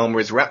that the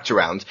armor is wrapped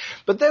around,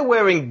 but they're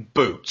wearing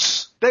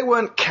boots. They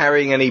weren't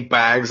carrying any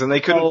bags, and they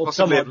couldn't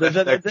possibly have left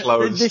their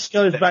clothes this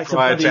goes back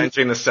prior to to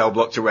entering the cell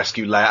block to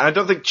rescue Leia. And I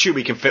don't think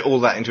Chewie can fit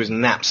all that into his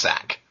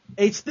knapsack.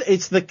 It's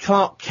the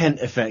Clark Kent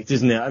effect,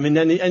 isn't it? I mean,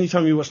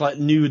 anytime you watch like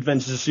New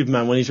Adventures of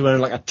Superman, when he's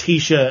wearing like a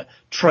t-shirt,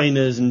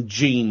 trainers, and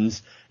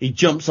jeans, he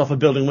jumps off a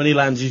building. When he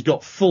lands, he's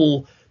got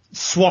full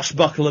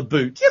swashbuckler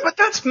boots. Yeah, but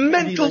that's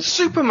mental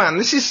Superman.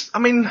 This is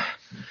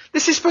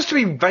supposed to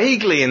be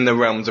vaguely in the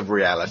realms of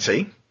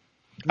reality.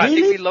 Really? I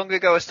think we long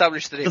ago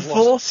established that it was. The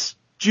Force,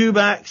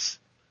 Dewbacks.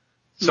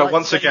 So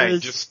once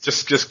again,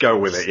 just go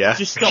with it, yeah?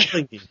 Just stop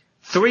thinking.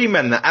 3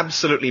 men that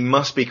absolutely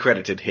must be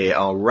credited here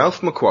are Ralph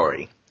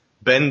McQuarrie,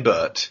 Ben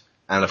Burt,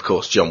 and of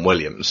course John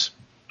Williams.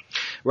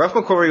 Ralph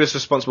McQuarrie was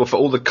responsible for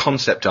all the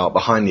concept art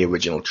behind the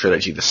original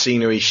trilogy. The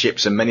scenery,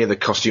 ships, and many of the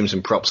costumes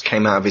and props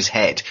came out of his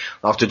head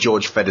after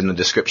George fed in the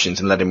descriptions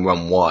and let him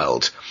run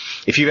wild.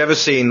 If you've ever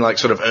seen like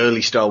sort of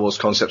early Star Wars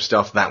concept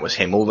stuff, that was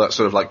him. All that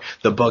sort of like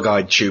the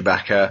bug-eyed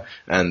Chewbacca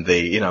and the,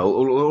 you know,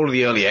 all of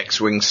the early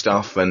X-Wing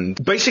stuff. And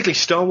basically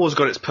Star Wars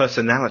got its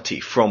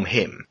personality from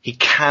him. He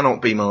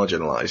cannot be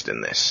marginalized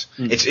in this.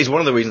 It's one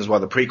of the reasons why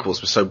the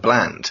prequels were so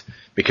bland.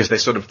 Because they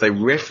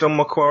riffed on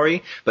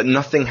McQuarrie, but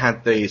nothing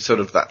had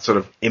that sort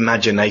of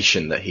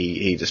imagination that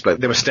he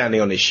displayed. They were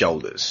standing on his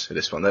shoulders for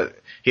this one.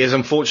 He has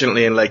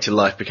unfortunately in later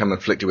life become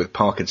afflicted with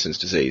Parkinson's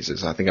disease,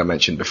 as I think I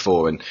mentioned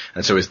before, and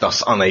so is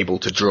thus unable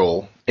to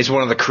draw. It's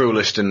one of the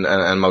cruelest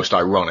and most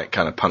ironic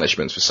kind of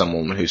punishments for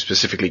someone who's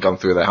specifically gone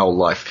through their whole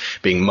life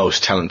being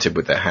most talented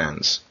with their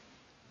hands.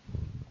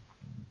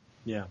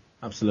 Yeah.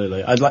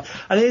 Absolutely, and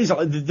it is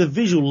like the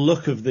visual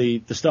look of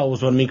the Star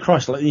Wars one. I mean,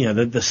 Christ, like, you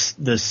know,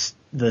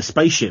 the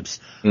spaceships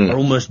are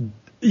almost,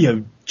 you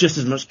know, just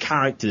as much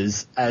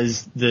characters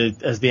as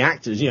the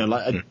actors. You know,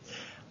 like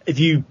if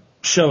you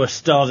show a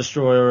Star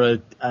Destroyer or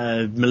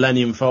a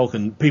Millennium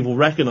Falcon, people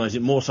recognise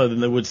it more so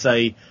than they would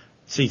say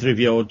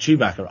C-3PO or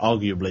Chewbacca,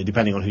 arguably,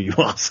 depending on who you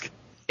ask.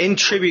 In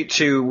tribute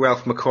to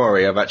Ralph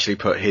McQuarrie, I've actually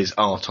put his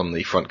art on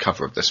the front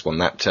cover of this one.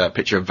 That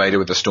picture of Vader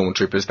with the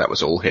stormtroopers, that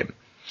was all him.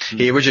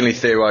 He originally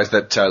theorized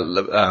that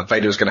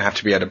Vader was going to have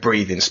to be able to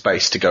breathe in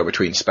space to go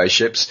between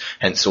spaceships,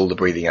 hence all the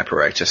breathing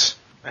apparatus.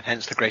 And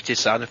hence the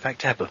greatest sound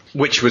effect ever.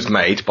 Which was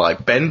made by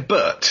Ben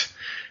Burt.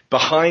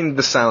 Behind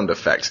the sound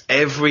effects,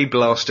 every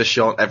blaster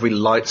shot, every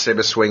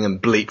lightsaber swing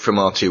and bleat from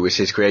R2 was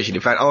his creation.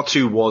 In fact,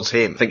 R2 was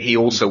him. I think he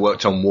also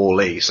worked on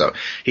Wall-E, so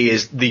he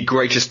is the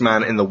greatest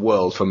man in the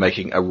world for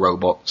making a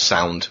robot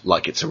sound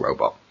like it's a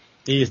robot.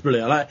 He is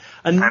brilliant.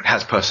 And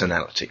has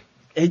personality.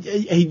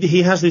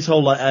 He has this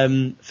whole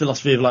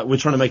philosophy of like we're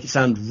trying to make it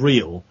sound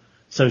real,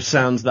 so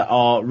sounds that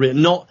are real,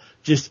 not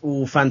just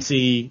all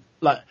fancy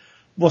like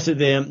what's it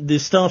the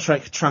Star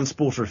Trek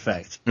transporter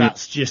effect.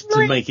 That's just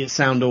to make it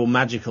sound all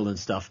magical and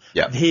stuff.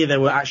 Yeah. Here they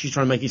were actually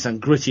trying to make it sound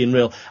gritty and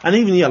real, and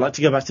even like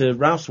to go back to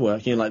Ralph's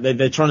work, you know, like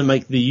they're trying to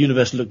make the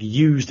universe look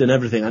used and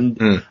everything,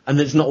 and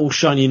it's not all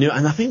shiny and new.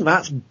 And I think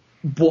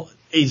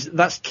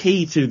that's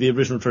key to the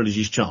original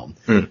trilogy's charm.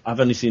 I've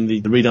only seen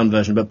the redone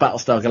version, but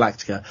Battlestar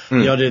Galactica,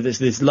 the idea that it's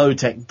this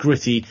low-tech,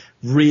 gritty,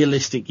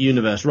 realistic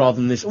universe rather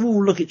than this,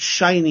 look, it's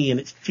shiny and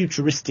it's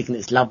futuristic and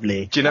it's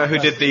lovely. Do you know who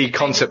did the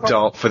concept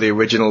art for the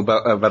original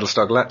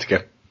Battlestar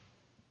Galactica?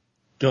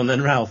 Go on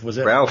then, Ralph, was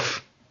it?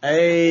 Ralph.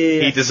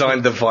 Hey. He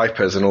designed the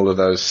Vipers and all of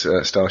those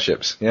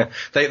starships. Yeah,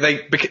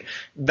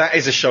 that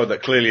is a show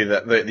that clearly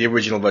the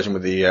original version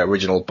with the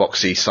original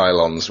boxy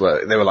Cylons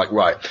they were like,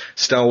 right,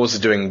 Star Wars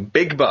is doing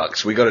big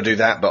bucks, we got to do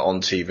that, but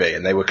on TV,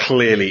 and they were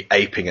clearly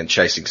aping and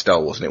chasing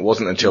Star Wars, and it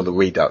wasn't until the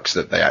Redux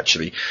that they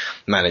actually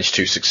managed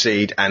to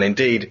succeed, and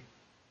indeed,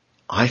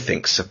 I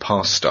think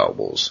surpass Star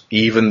Wars,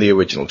 even the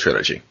original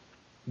trilogy.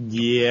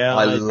 Yeah,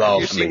 I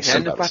love Have you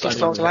seen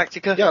Battlestar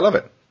Galactica? Yeah, I love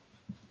it.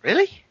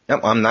 Really?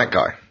 Yep, I'm that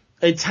guy.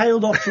 It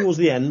tailed off towards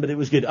the end, but it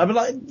was good. I mean,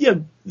 like,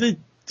 you know,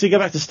 to go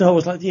back to Star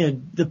Wars, like, you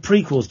know, the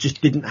prequels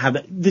just didn't have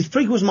it. The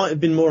prequels might have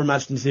been more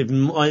imaginative,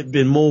 might have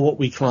been more what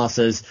we class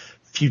as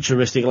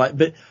futuristic, like,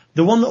 but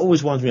the one that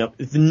always winds me up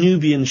is the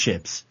Nubian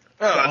ships.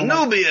 Oh,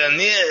 Nubian,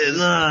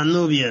 yes.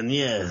 Nubian,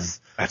 yes.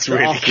 That's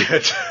really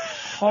good.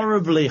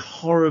 Horribly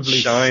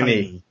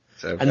shiny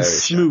and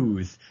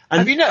smooth. And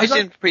have you noticed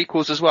in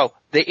prequels as well,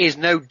 there is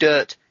no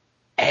dirt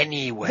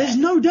anywhere. There's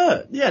no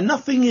dirt. Yeah,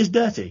 nothing is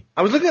dirty.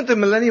 I was looking at the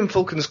Millennium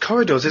Falcon's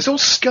corridors. It's all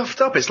scuffed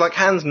up. It's like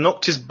Hans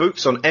knocked his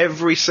boots on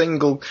every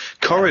single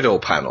corridor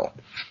panel.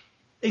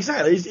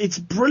 Exactly. It's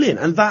brilliant.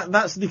 And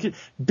that's the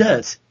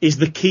dirt is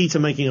the key to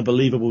making a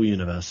believable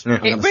universe. Yeah.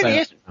 It really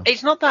is.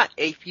 It's not that.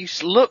 If you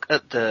look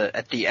at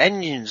the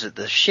engines, at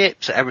the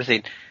ships, at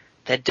everything,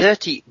 they're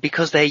dirty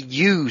because they're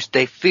used.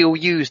 They feel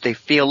used. They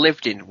feel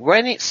lived in.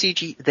 When it's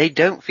CG, they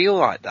don't feel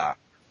like that.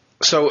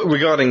 So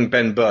regarding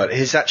Ben Burtt,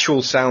 his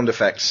actual sound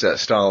effects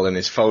style and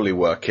his Foley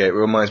work, it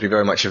reminds me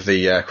very much of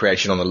the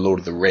creation on the Lord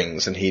of the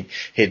Rings, and he'd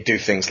do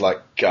things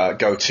like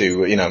go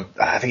to,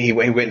 I think he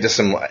went into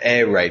some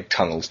air raid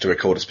tunnels to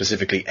record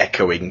specifically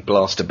echoing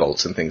blaster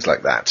bolts and things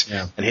like that.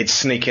 Yeah. And he'd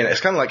sneak in.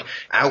 It's kind of like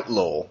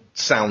outlaw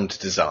sound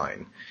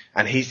design.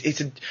 And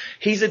he's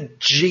a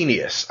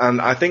genius. And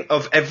I think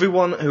of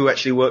everyone who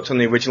actually worked on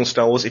the original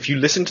Star Wars, if you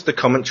listen to the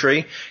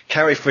commentary,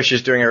 Carrie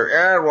Fisher's doing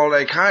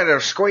they kind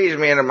of squeezed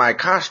me into my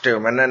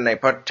costume and then they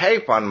put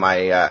tape on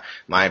my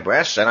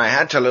breasts and I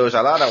had to lose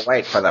a lot of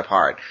weight for the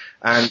part.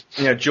 And,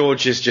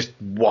 George is just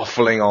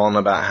waffling on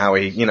about how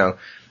he,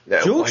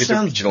 George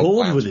sounds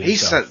bored with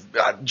himself.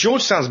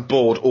 George sounds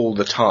bored all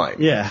the time.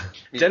 Yeah.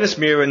 Dennis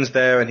Muren's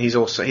there, and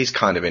he's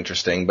kind of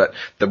interesting, but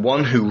the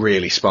one who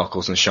really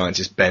sparkles and shines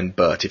is Ben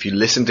Burtt. If you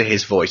listen to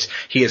his voice,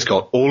 he has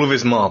got all of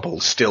his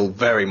marbles still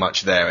very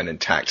much there and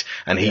intact,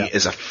 and he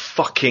is a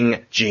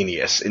fucking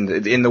genius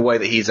in the way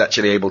that he's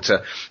actually able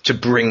to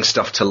bring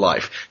stuff to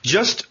life.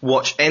 Just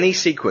watch any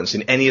sequence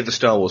in any of the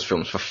Star Wars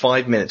films for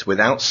 5 minutes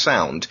without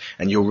sound,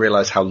 and you'll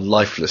realize how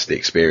lifeless the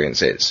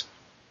experience is.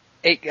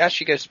 It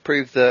actually goes to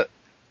prove that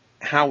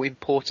how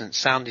important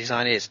sound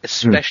design is,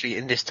 especially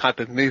in this type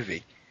of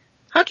movie.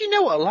 How do you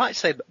know what a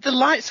lightsaber? The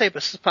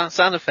lightsaber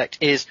sound effect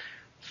is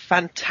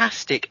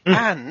fantastic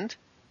and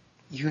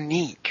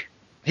unique.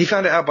 He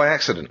found it out by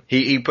accident.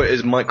 He put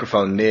his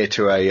microphone near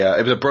to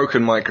it was a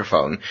broken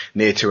microphone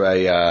near to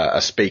a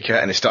speaker,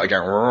 and it started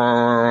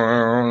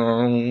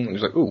going. He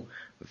was like, "Ooh,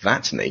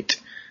 that's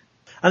neat."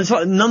 And it's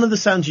like none of the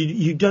sounds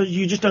you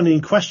just don't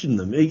even question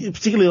them.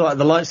 Particularly like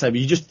the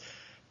lightsaber,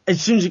 as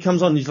soon as it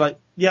comes on, he's like,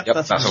 yep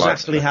that's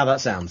exactly how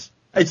that sounds.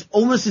 It's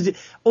almost as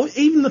if, or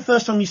even the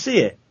first time you see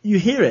it, you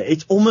hear it,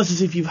 it's almost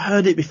as if you've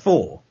heard it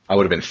before. I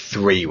would have been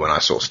 3 when I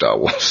saw Star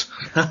Wars.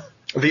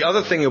 The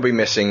other thing you'll be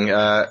missing,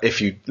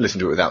 if you listen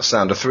to it without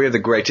sound, are 3 of the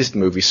greatest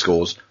movie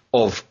scores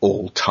of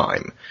all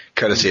time,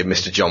 courtesy of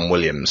Mr. John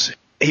Williams.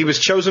 He was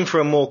chosen for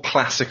a more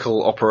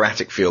classical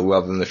operatic feel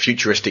rather than the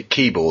futuristic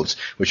keyboards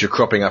which are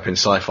cropping up in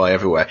sci-fi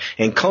everywhere.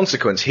 In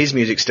consequence, his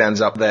music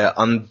stands up there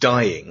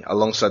undying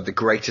alongside the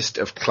greatest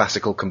of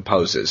classical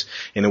composers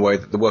in a way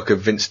that the work of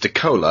Vince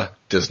DiCola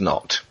does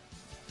not.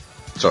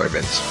 Sorry,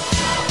 Vince.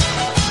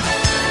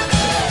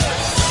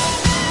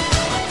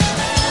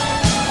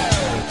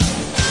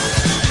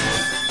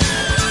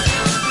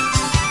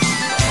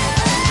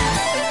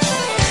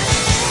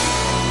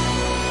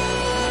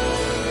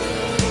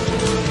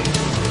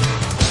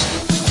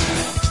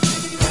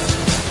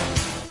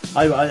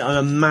 I'm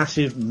a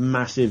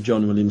massive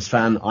John Williams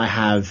fan. I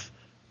have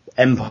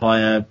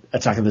Empire,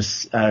 Attack of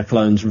the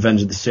Clones,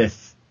 Revenge of the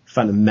Sith,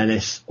 Phantom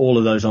Menace, all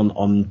of those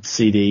on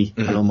CD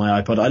and on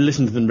my iPod. I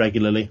listen to them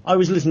regularly. I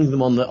was listening to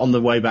them on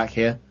the way back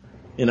here.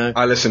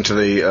 I listened to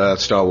the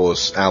Star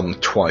Wars album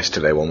twice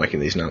today while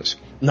making these notes.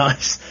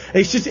 Nice.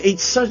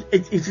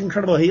 It's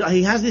incredible.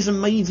 He has this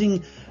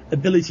amazing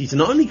ability to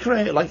not only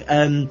create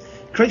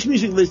creates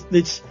music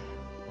that's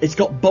it's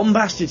got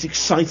bombast, it's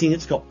exciting,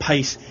 it's got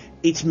pace.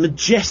 It's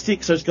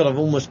majestic, so it's got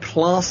almost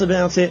class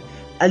about it.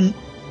 And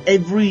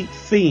every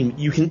theme,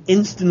 you can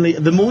instantly,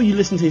 the more you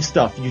listen to his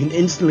stuff, you can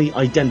instantly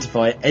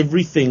identify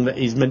everything that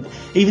is meant.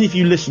 Even if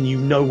you listen, you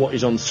know what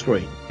is on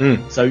screen.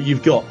 So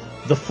you've got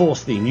the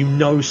Force theme, you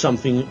know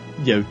something,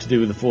 to do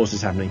with the Force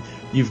is happening.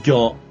 You've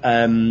got,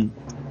 in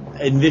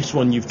this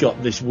one, you've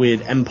got this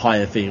weird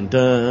Empire theme.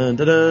 Dun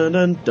dun dun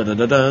dun dun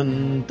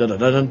dun dun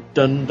dun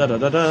dun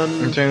dun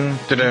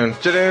dun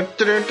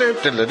dun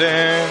dun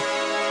dun.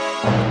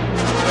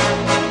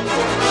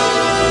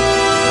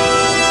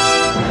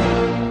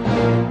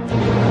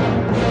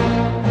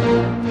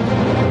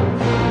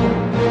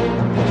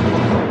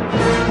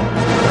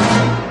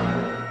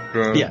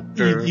 Yeah,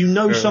 you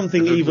know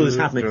something evil is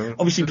happening.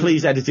 Obviously,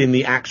 please edit in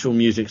the actual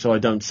music so I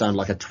don't sound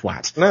like a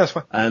twat. No, that's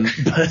fine.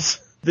 But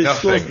the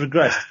scores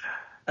progressed.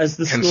 As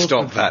the can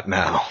stop that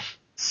now.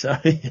 So,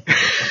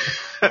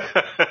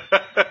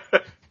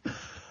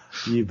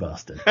 you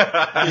bastard.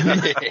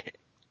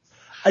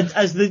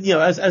 As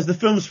the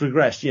films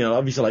progressed,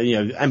 obviously,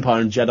 Empire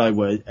and Jedi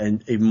were,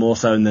 and even more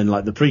so, and then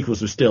the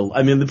prequels were still.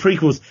 I mean, the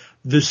prequels,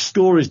 the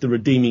score is the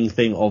redeeming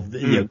thing of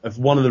of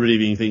one of the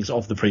redeeming things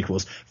of the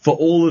prequels. For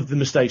all of the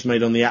mistakes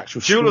made on the actual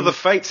Duel of the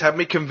Fates had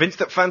me convinced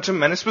that Phantom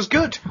Menace was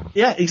good.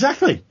 Yeah,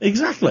 exactly.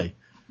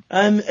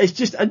 It's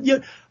just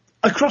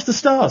Across the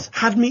Stars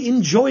had me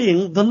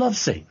enjoying the love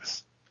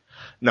scenes.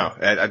 No,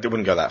 I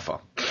wouldn't go that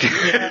far.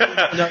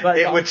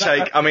 It would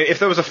take. I mean, if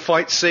there was a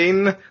fight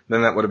scene,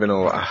 then that would have been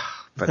all right.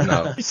 But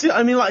no.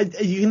 I mean,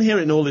 you can hear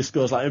it in all these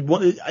scores. I'd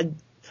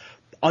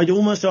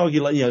almost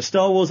argue,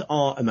 Star Wars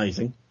are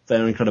amazing.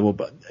 They're incredible.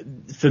 But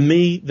for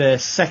me, they're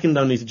second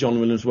only to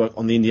John Williams' work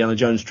on the Indiana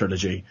Jones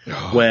trilogy,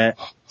 where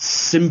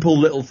simple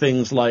little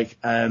things like...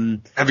 Have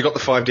you got the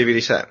 5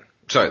 DVD set?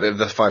 Sorry,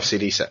 the 5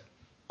 CD set.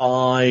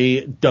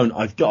 I don't.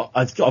 I've got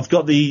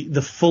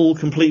the full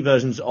complete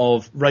versions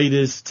of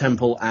Raiders,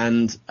 Temple,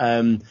 and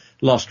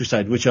Last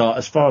Crusade, which are,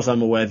 as far as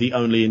I'm aware, the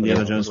only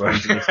Indiana Jones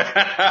films.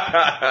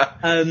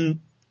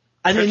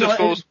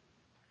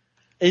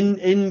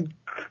 In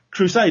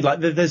Crusade, like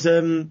there's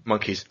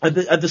monkeys at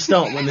the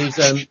start when these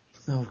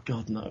oh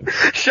god no.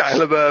 Shia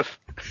LaBeouf.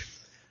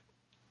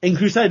 In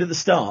Crusade at the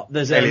start,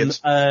 there's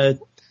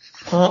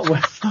part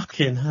where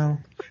fucking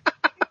hell.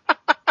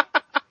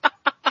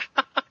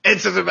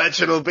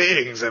 Interdimensional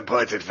beings, in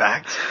point of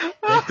fact.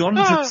 They've gone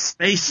to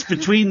space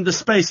between the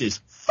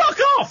spaces. Fuck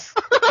off!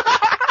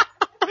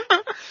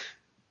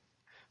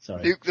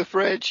 Sorry. Luke the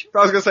Fridge. I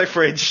was going to say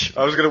fridge.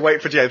 I was going to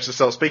wait for James to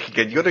start speaking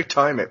again. You got to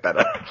time it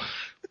better.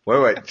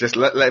 Wait. Just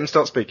let him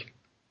start speaking.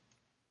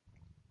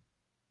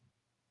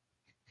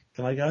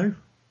 Can I go?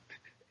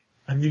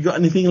 Have you got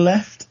anything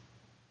left?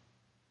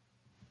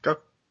 Go.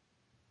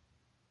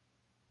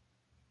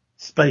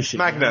 Spaceship.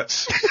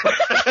 Magnets.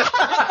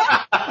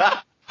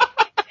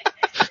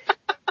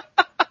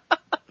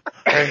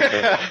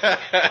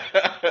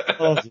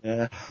 Oh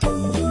yeah.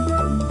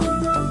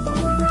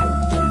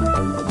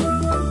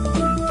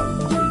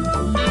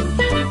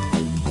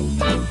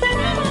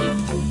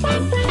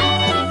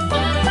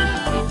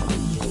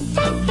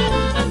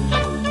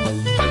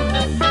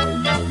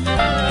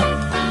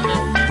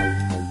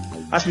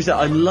 As we said,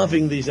 I'm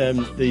loving these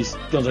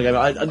Gonzo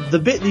games. The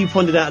bit that you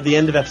pointed out at the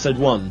end of episode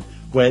 1,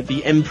 where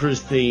the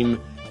Emperor's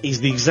theme is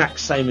the exact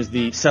same as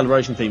the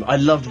Celebration theme. I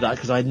loved that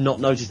because I had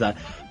not noticed that.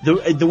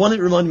 The one it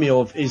reminded me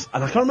of is,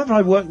 and I can't remember if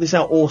I worked this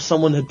out or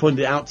someone had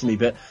pointed it out to me,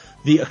 but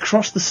the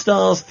Across the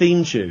Stars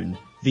theme tune,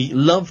 the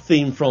love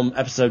theme from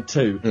episode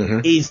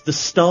 2, is the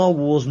Star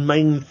Wars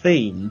main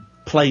theme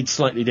played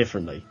slightly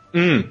differently.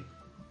 Mm.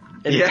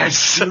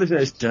 Yes.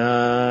 It's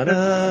da da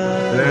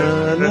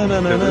da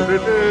da da.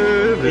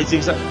 It's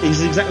exactly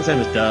the same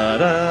as da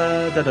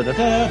da da da da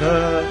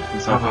da.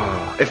 So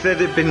if there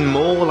had been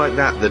more like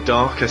that, the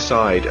darker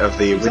side of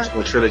the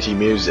original trilogy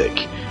music,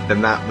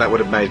 then that would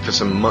have made for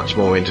some much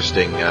more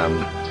interesting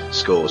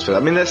scores. For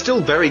that. I mean, they're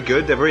still very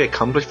good. They're very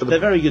accomplished for the.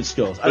 They're very good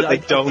scores, but they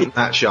don't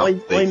match up.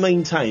 I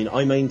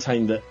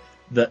maintain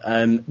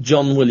that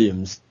John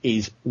Williams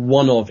is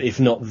one of, if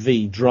not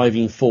the,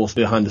 driving force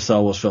behind the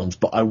Star Wars films,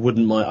 but I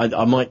wouldn't mind,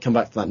 I might come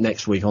back to that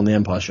next week on the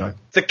Empire Show.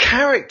 The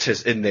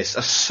characters in this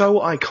are so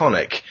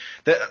iconic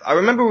that I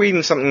remember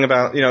reading something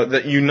about,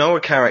 that a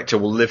character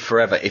will live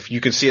forever if you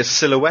can see a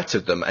silhouette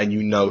of them and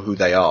you know who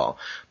they are.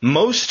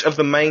 Most of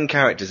the main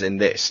characters in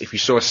this, if you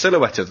saw a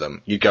silhouette of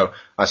them, you'd go,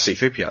 that's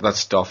C-3PO,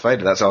 that's Darth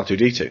Vader, that's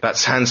R2-D2,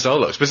 that's Han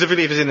Solo.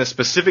 Specifically, if it's in a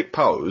specific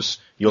pose,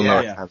 you'll know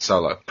it's Han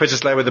Solo. Princess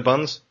Leia with the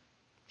buns?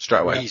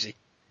 Straight away. Easy.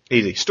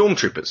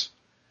 Stormtroopers.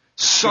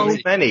 So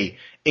many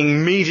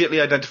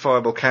immediately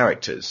identifiable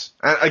characters.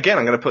 And again,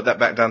 I'm going to put that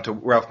back down to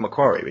Ralph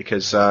McQuarrie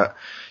because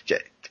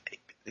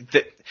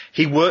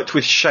he worked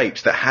with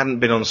shapes that hadn't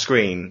been on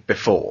screen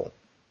before.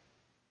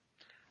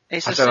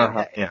 It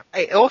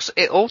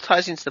all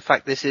ties into the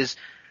fact this is,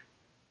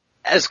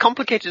 as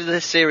complicated as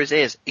this series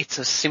is, it's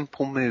a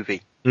simple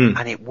movie.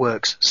 And it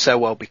works so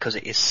well because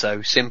it is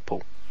so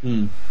simple.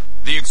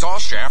 The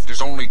exhaust shaft is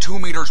only 2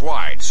 meters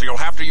wide, so you'll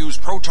have to use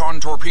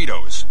proton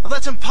torpedoes. Well,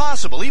 that's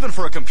impossible, even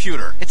for a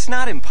computer. It's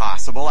not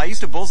impossible. I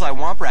used to bullseye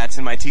womp rats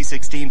in my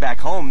T-16 back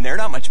home. They're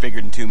not much bigger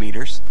than 2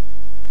 meters.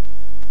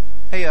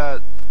 Hey,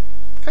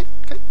 can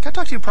I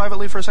talk to you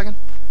privately for a second?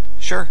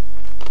 Sure.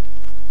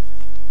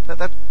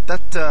 That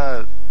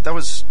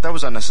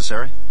was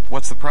unnecessary.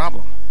 What's the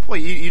problem? Well,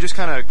 you just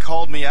kind of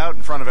called me out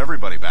in front of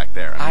everybody back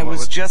there. I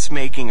was just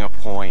making a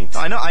point.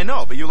 I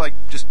know, but you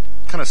just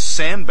kind of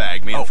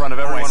sandbagged me in front of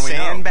everyone we know.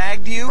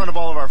 Sandbagged you? In front of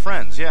all of our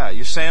friends. Yeah,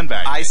 you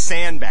sandbagged me. I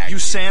sandbagged you. You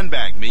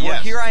sandbagged me, yes.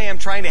 Well, here I am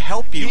trying to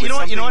help you with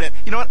something that...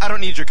 You know what? I don't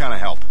need your kind of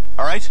help,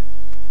 all right?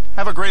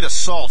 Have a great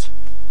assault,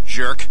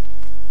 jerk.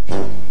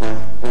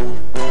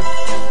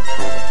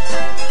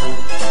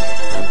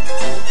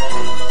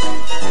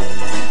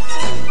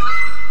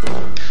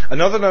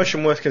 Another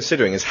notion worth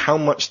considering is how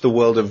much the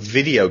world of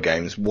video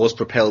games was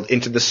propelled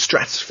into the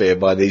stratosphere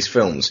by these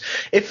films.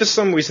 If for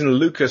some reason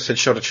Lucas had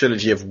shot a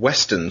trilogy of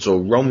westerns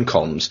or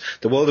rom-coms,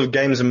 the world of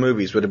games and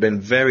movies would have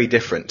been very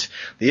different.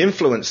 The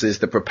influences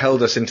that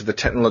propelled us into the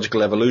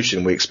technological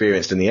evolution we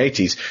experienced in the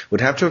 80s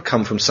would have to have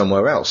come from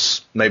somewhere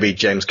else, maybe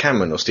James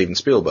Cameron or Steven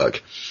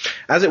Spielberg.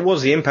 As it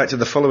was, the impact of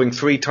the following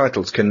 3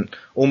 titles can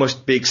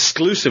almost be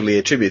exclusively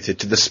attributed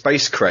to the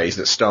space craze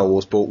that Star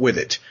Wars brought with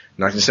it.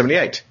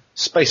 1978.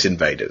 Space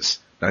Invaders.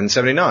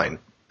 1979,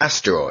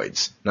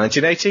 Asteroids.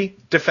 1980,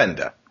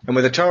 Defender. And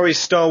with Atari's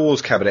Star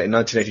Wars cabinet in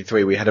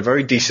 1983, we had a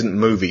very decent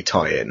movie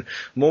tie-in.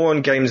 More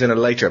on games in a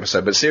later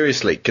episode, but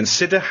seriously,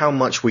 consider how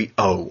much we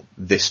owe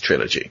this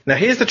trilogy. Now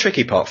here's the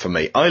tricky part for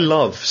me. I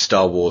love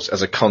Star Wars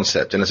as a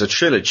concept, and as a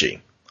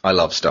trilogy, I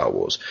love Star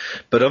Wars.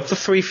 But of the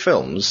 3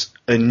 films,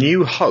 A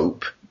New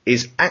Hope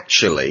is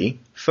actually,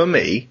 for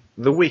me,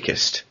 the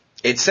weakest.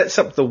 It sets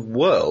up the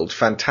world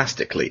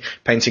fantastically,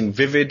 painting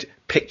vivid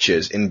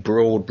pictures in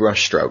broad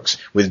brushstrokes,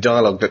 with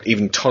dialogue that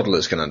even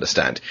toddlers can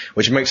understand,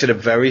 which makes it a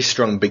very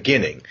strong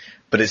beginning,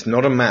 but it's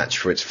not a match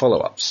for its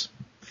follow-ups.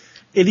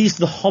 It is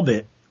The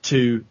Hobbit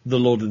to The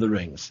Lord of the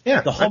Rings.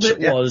 Yeah, The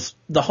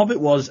Hobbit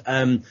was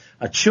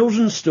a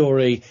children's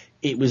story.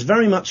 It was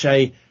very much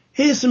a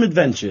here's some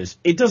adventures.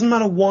 It doesn't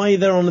matter why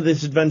they're on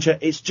this adventure.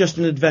 It's just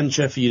an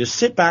adventure for you to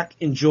sit back,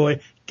 enjoy,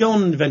 go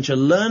on an adventure,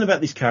 learn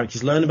about these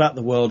characters, learn about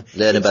the world.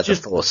 Learn about the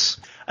Force.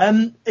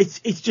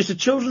 It's just a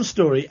children's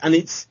story, and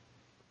it's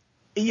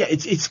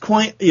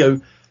quite,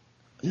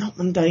 not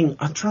mundane.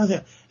 I'm trying to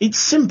think. It's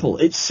simple.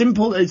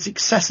 It's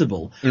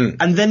accessible,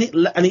 and then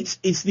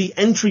it's the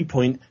entry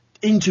point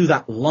into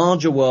that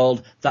larger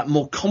world, that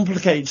more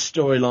complicated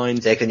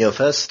storyline. Taking your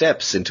first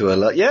steps into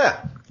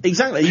yeah.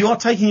 Exactly. You are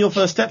taking your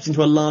first steps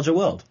into a larger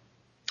world.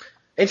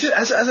 It's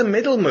just, as a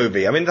middle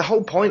movie, I mean, the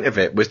whole point of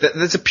it was that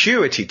there's a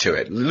purity to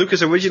it.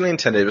 Lucas originally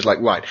intended it was like,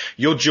 right,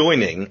 you're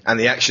joining and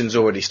the action's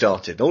already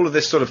started. All of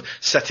this sort of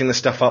setting the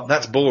stuff up,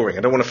 that's boring.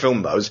 I don't want to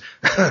film those.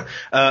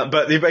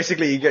 But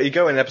you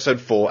go in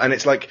episode 4 and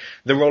it's like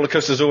the roller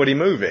coaster's already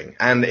moving,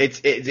 and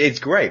it's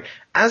great.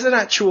 As an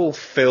actual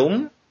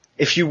film,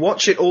 if you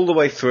watch it all the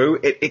way through,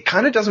 it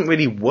kind of doesn't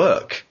really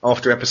work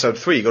after episode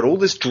 3. You got all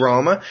this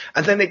drama,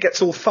 and then it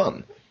gets all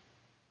fun.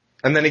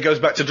 And then it goes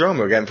back to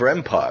drama again for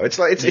Empire. It's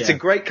like, it's a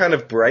great kind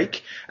of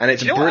break, and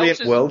it's a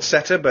brilliant world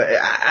setter, but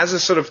as a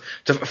sort of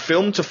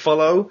film to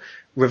follow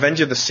Revenge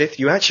of the Sith,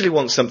 you actually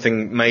want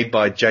something made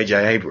by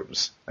J.J.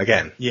 Abrams.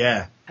 Again.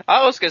 Yeah.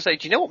 I was going to say,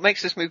 do you know what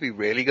makes this movie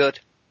really good?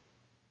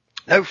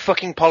 No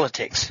fucking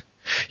politics.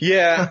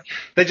 Yeah,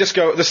 they just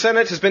go, the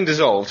Senate has been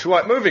dissolved.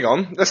 Right, moving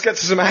on. Let's get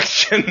to some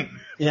action.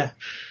 Yeah.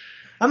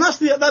 And that's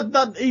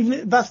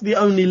the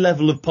only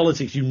level of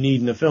politics you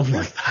need in a film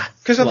like that.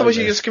 Because otherwise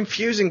you're just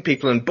confusing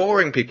people and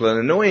boring people and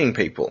annoying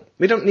people.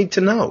 We don't need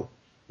to know.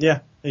 Yeah,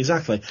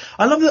 exactly.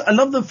 I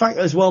love the fact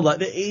as well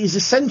that it is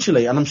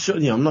essentially, and I'm sure,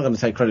 I'm not going to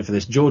take credit for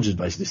this, George has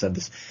basically said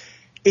this,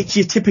 it's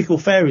your typical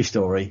fairy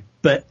story,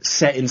 but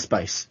set in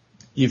space.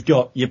 You've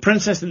got your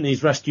princess that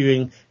needs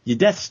rescuing, your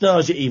Death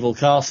Star's your evil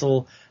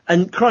castle,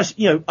 and Christ,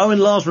 Owen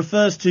Lars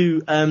refers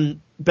to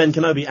Ben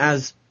Kenobi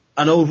as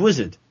an old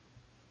wizard.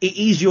 It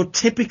is your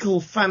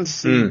typical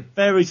fantasy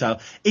fairy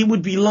tale. It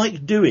would be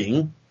like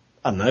doing,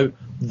 I don't know,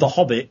 The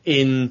Hobbit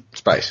in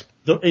space.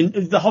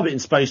 The Hobbit in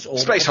space, or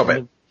Space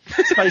Hobbit.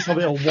 Space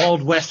Hobbit, or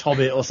Wild West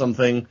Hobbit, or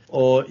something,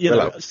 or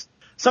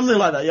something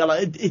like that. Yeah,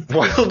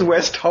 Wild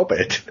West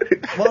Hobbit.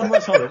 Wild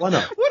West Hobbit. Why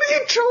not? What are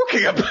you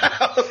talking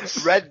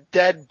about? Red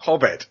Dead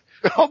Hobbit.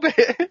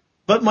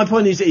 But my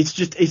point is,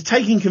 it's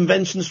taking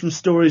conventions from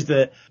stories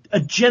that, a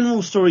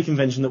general story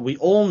convention that we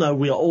all know,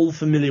 we are all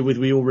familiar with,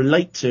 we all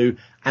relate to,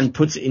 and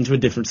puts it into a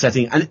different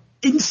setting, and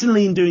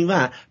instantly in doing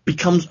that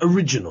becomes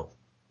original,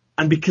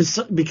 and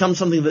becomes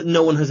something that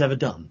no one has ever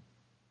done.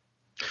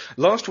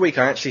 Last week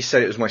I actually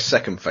said it was my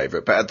second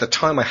favourite, but at the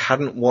time I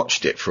hadn't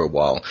watched it for a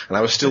while, and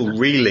I was still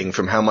reeling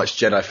from how much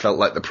Jedi felt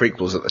like the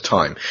prequels at the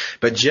time.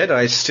 But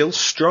Jedi is still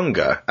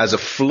stronger as a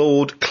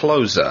flawed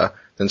closer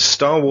than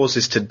Star Wars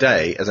is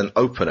today as an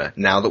opener,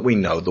 now that we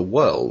know the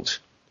world.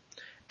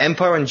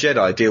 Empire and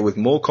Jedi deal with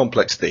more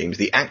complex themes,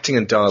 the acting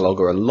and dialogue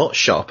are a lot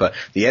sharper,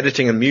 the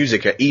editing and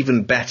music are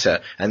even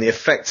better, and the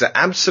effects are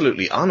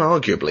absolutely,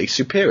 unarguably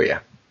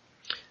superior.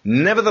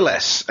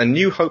 Nevertheless, A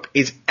New Hope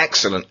is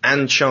excellent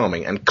and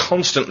charming and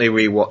constantly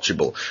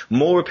rewatchable,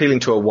 more appealing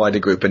to a wider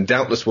group, and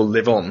doubtless will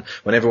live on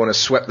when everyone has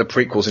swept the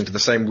prequels into the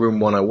same Room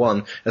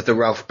 101 as the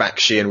Ralph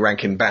Bakshi and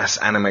Rankin Bass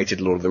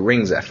animated Lord of the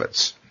Rings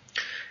efforts.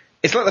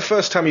 It's like the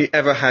first time you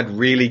ever had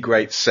really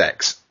great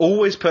sex.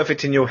 Always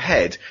perfect in your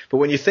head, but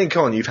when you think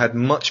on, you've had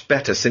much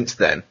better since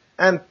then,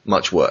 and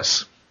much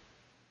worse.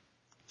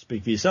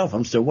 Speak for yourself,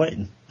 I'm still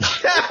waiting.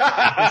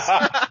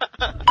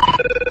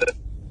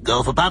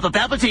 Go for Papa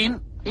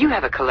Palpatine. You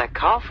have a collect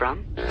call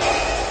from Darth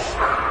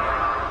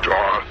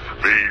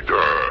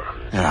Vader.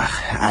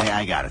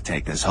 I gotta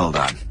take this, hold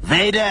on.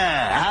 Vader,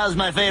 how's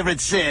my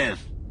favorite Sith?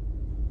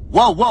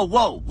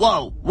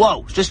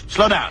 Whoa. Just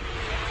slow down.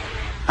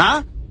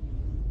 Huh?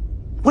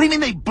 What do you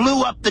mean they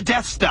blew up the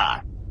Death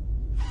Star?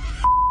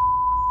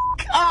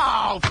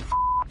 Oh,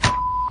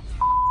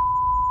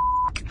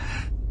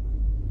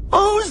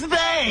 who's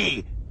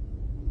they?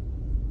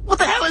 What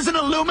the hell is an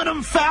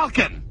aluminum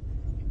falcon?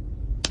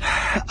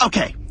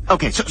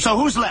 Okay, so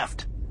who's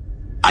left?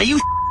 Are you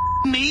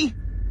me?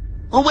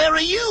 Well, where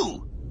are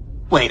you?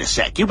 Wait a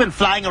sec, you've been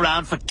flying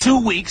around for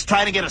 2 weeks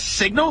trying to get a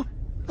signal?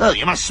 Oh,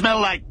 you must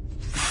smell like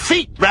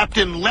feet wrapped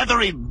in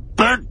leathery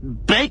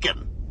burnt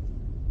bacon.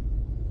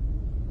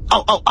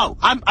 Oh,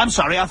 I'm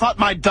sorry, I thought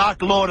my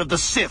Dark Lord of the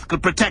Sith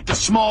could protect a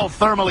small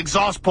thermal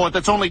exhaust port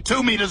that's only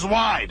 2 meters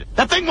wide.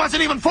 That thing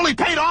wasn't even fully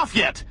paid off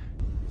yet.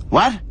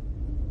 What?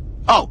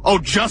 Oh,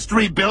 just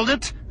rebuild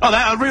it? Oh,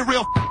 that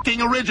real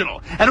f***ing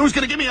original. And who's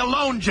gonna give me a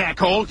loan,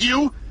 jackhole?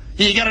 You?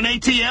 You got an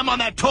ATM on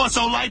that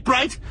torso light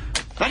bright?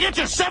 Now get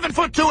your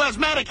 7'2"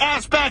 asthmatic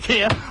ass back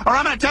here, or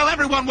I'm gonna tell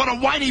everyone what a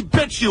whiny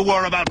bitch you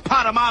were about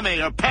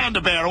Padamame or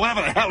Panda Bear or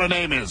whatever the hell her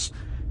name is.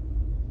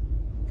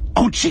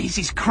 Oh, jeez,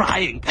 he's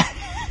crying.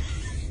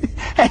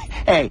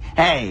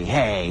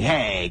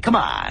 Hey, come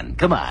on,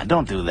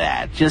 don't do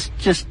that.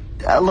 Just,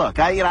 look,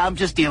 I'm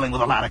just dealing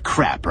with a lot of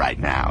crap right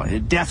now.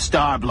 Death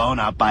Star blown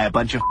up by a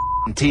bunch of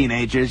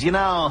teenagers,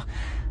 I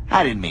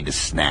didn't mean to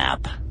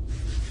snap.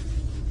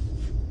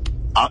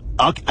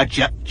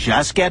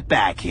 Just get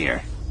back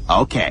here.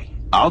 Okay,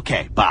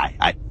 Okay, bye.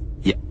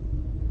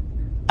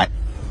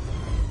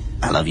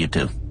 I love you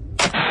too.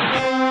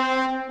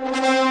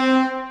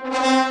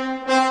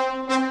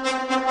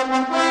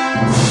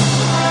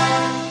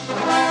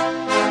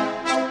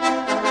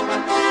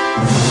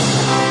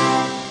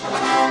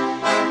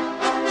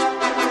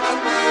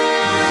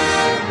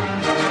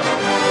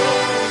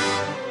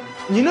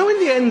 You know, in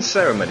the end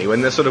ceremony,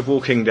 when they're sort of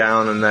walking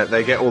down and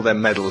they get all their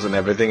medals and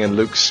everything, and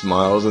Luke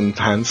smiles and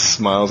Han's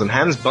smiles, and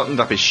Han's buttoned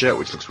up his shirt,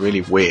 which looks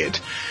really weird.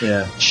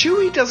 Yeah.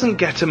 Chewie doesn't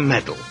get a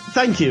medal.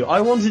 Thank you.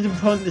 I wanted to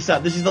point this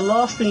out. This is the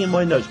last thing in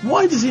my notes.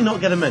 Why does he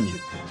not get a menu?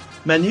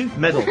 Medal.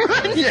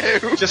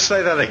 Just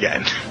say that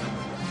again.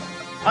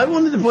 I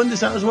wanted to point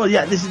this out as well.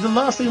 Yeah, this is the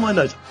last thing in my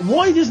notes.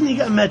 Why doesn't he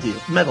get a medal?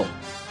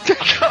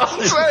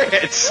 Can't say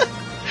it!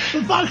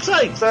 For fuck's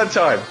sake! Third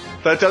time.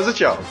 Third time's a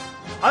charm.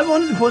 I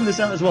wanted to point this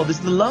out as well. This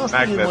is the last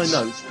thing in my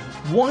notes.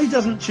 Why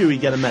doesn't Chewie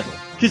get a medal?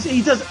 Because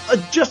he does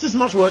just as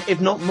much work,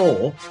 if not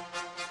more,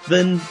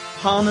 than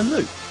Han and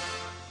Luke.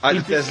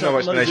 There's no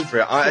explanation for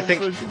it. I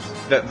think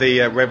that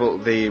the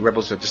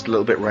rebels are just a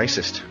little bit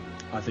racist.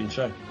 I think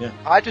so, yeah.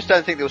 I just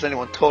don't think there was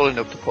anyone tall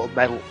enough to put a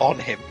medal on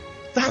him.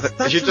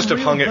 They should just have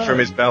hung it from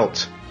his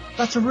belt.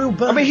 That's a real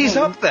burn. I mean, he's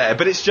up there,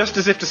 but it's just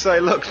as if to say,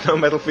 look, no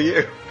medal for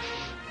you.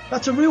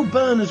 That's a real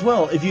burn as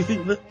well, if you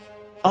think that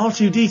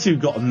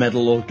R2-D2 got a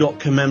medal or got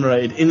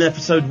commemorated in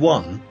episode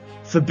 1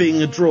 for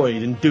being a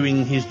droid and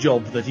doing his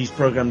job that he's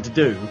programmed to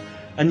do.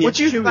 And yet would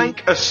you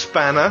thank a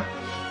spanner?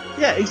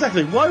 Yeah,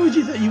 exactly. Why would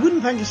you you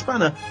wouldn't thank a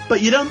spanner,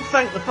 but you don't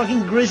thank the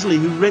fucking grizzly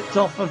who ripped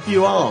off a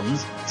few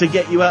arms to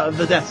get you out of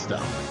the Death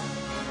Star.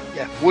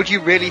 Yeah, would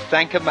you really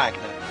thank a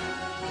Magna?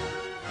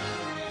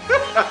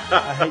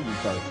 I hate you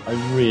both.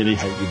 I really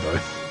hate you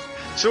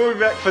both. So we'll be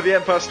back for The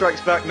Empire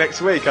Strikes Back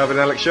next week. I've been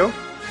Alex Shaw.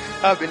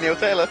 I've been Neil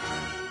Taylor.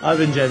 I've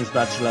been James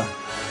Batchelor.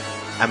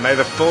 And may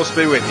the Force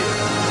be with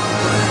you.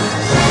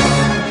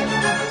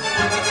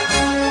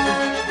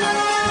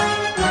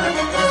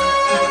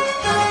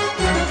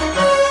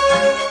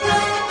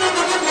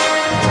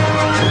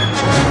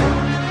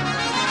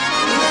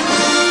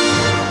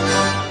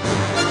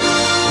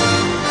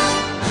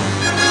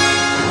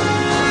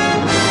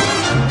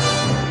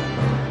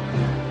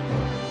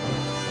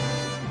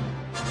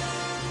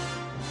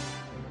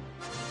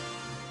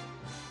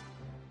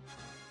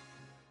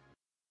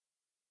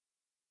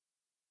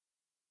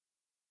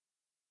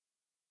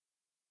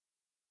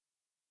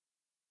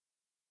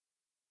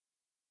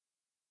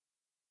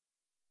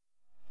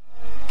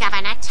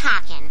 Governor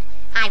Tarkin,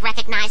 I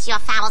recognized your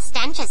foul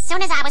stench as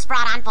soon as I was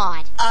brought on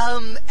board.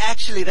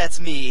 Actually that's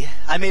me.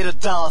 I made a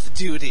Darth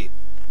duty.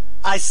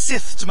 I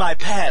Sithed my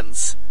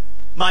pants.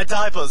 My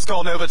diaper's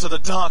gone over to the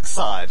dark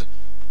side.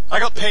 I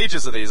got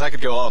pages of these, I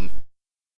could go on.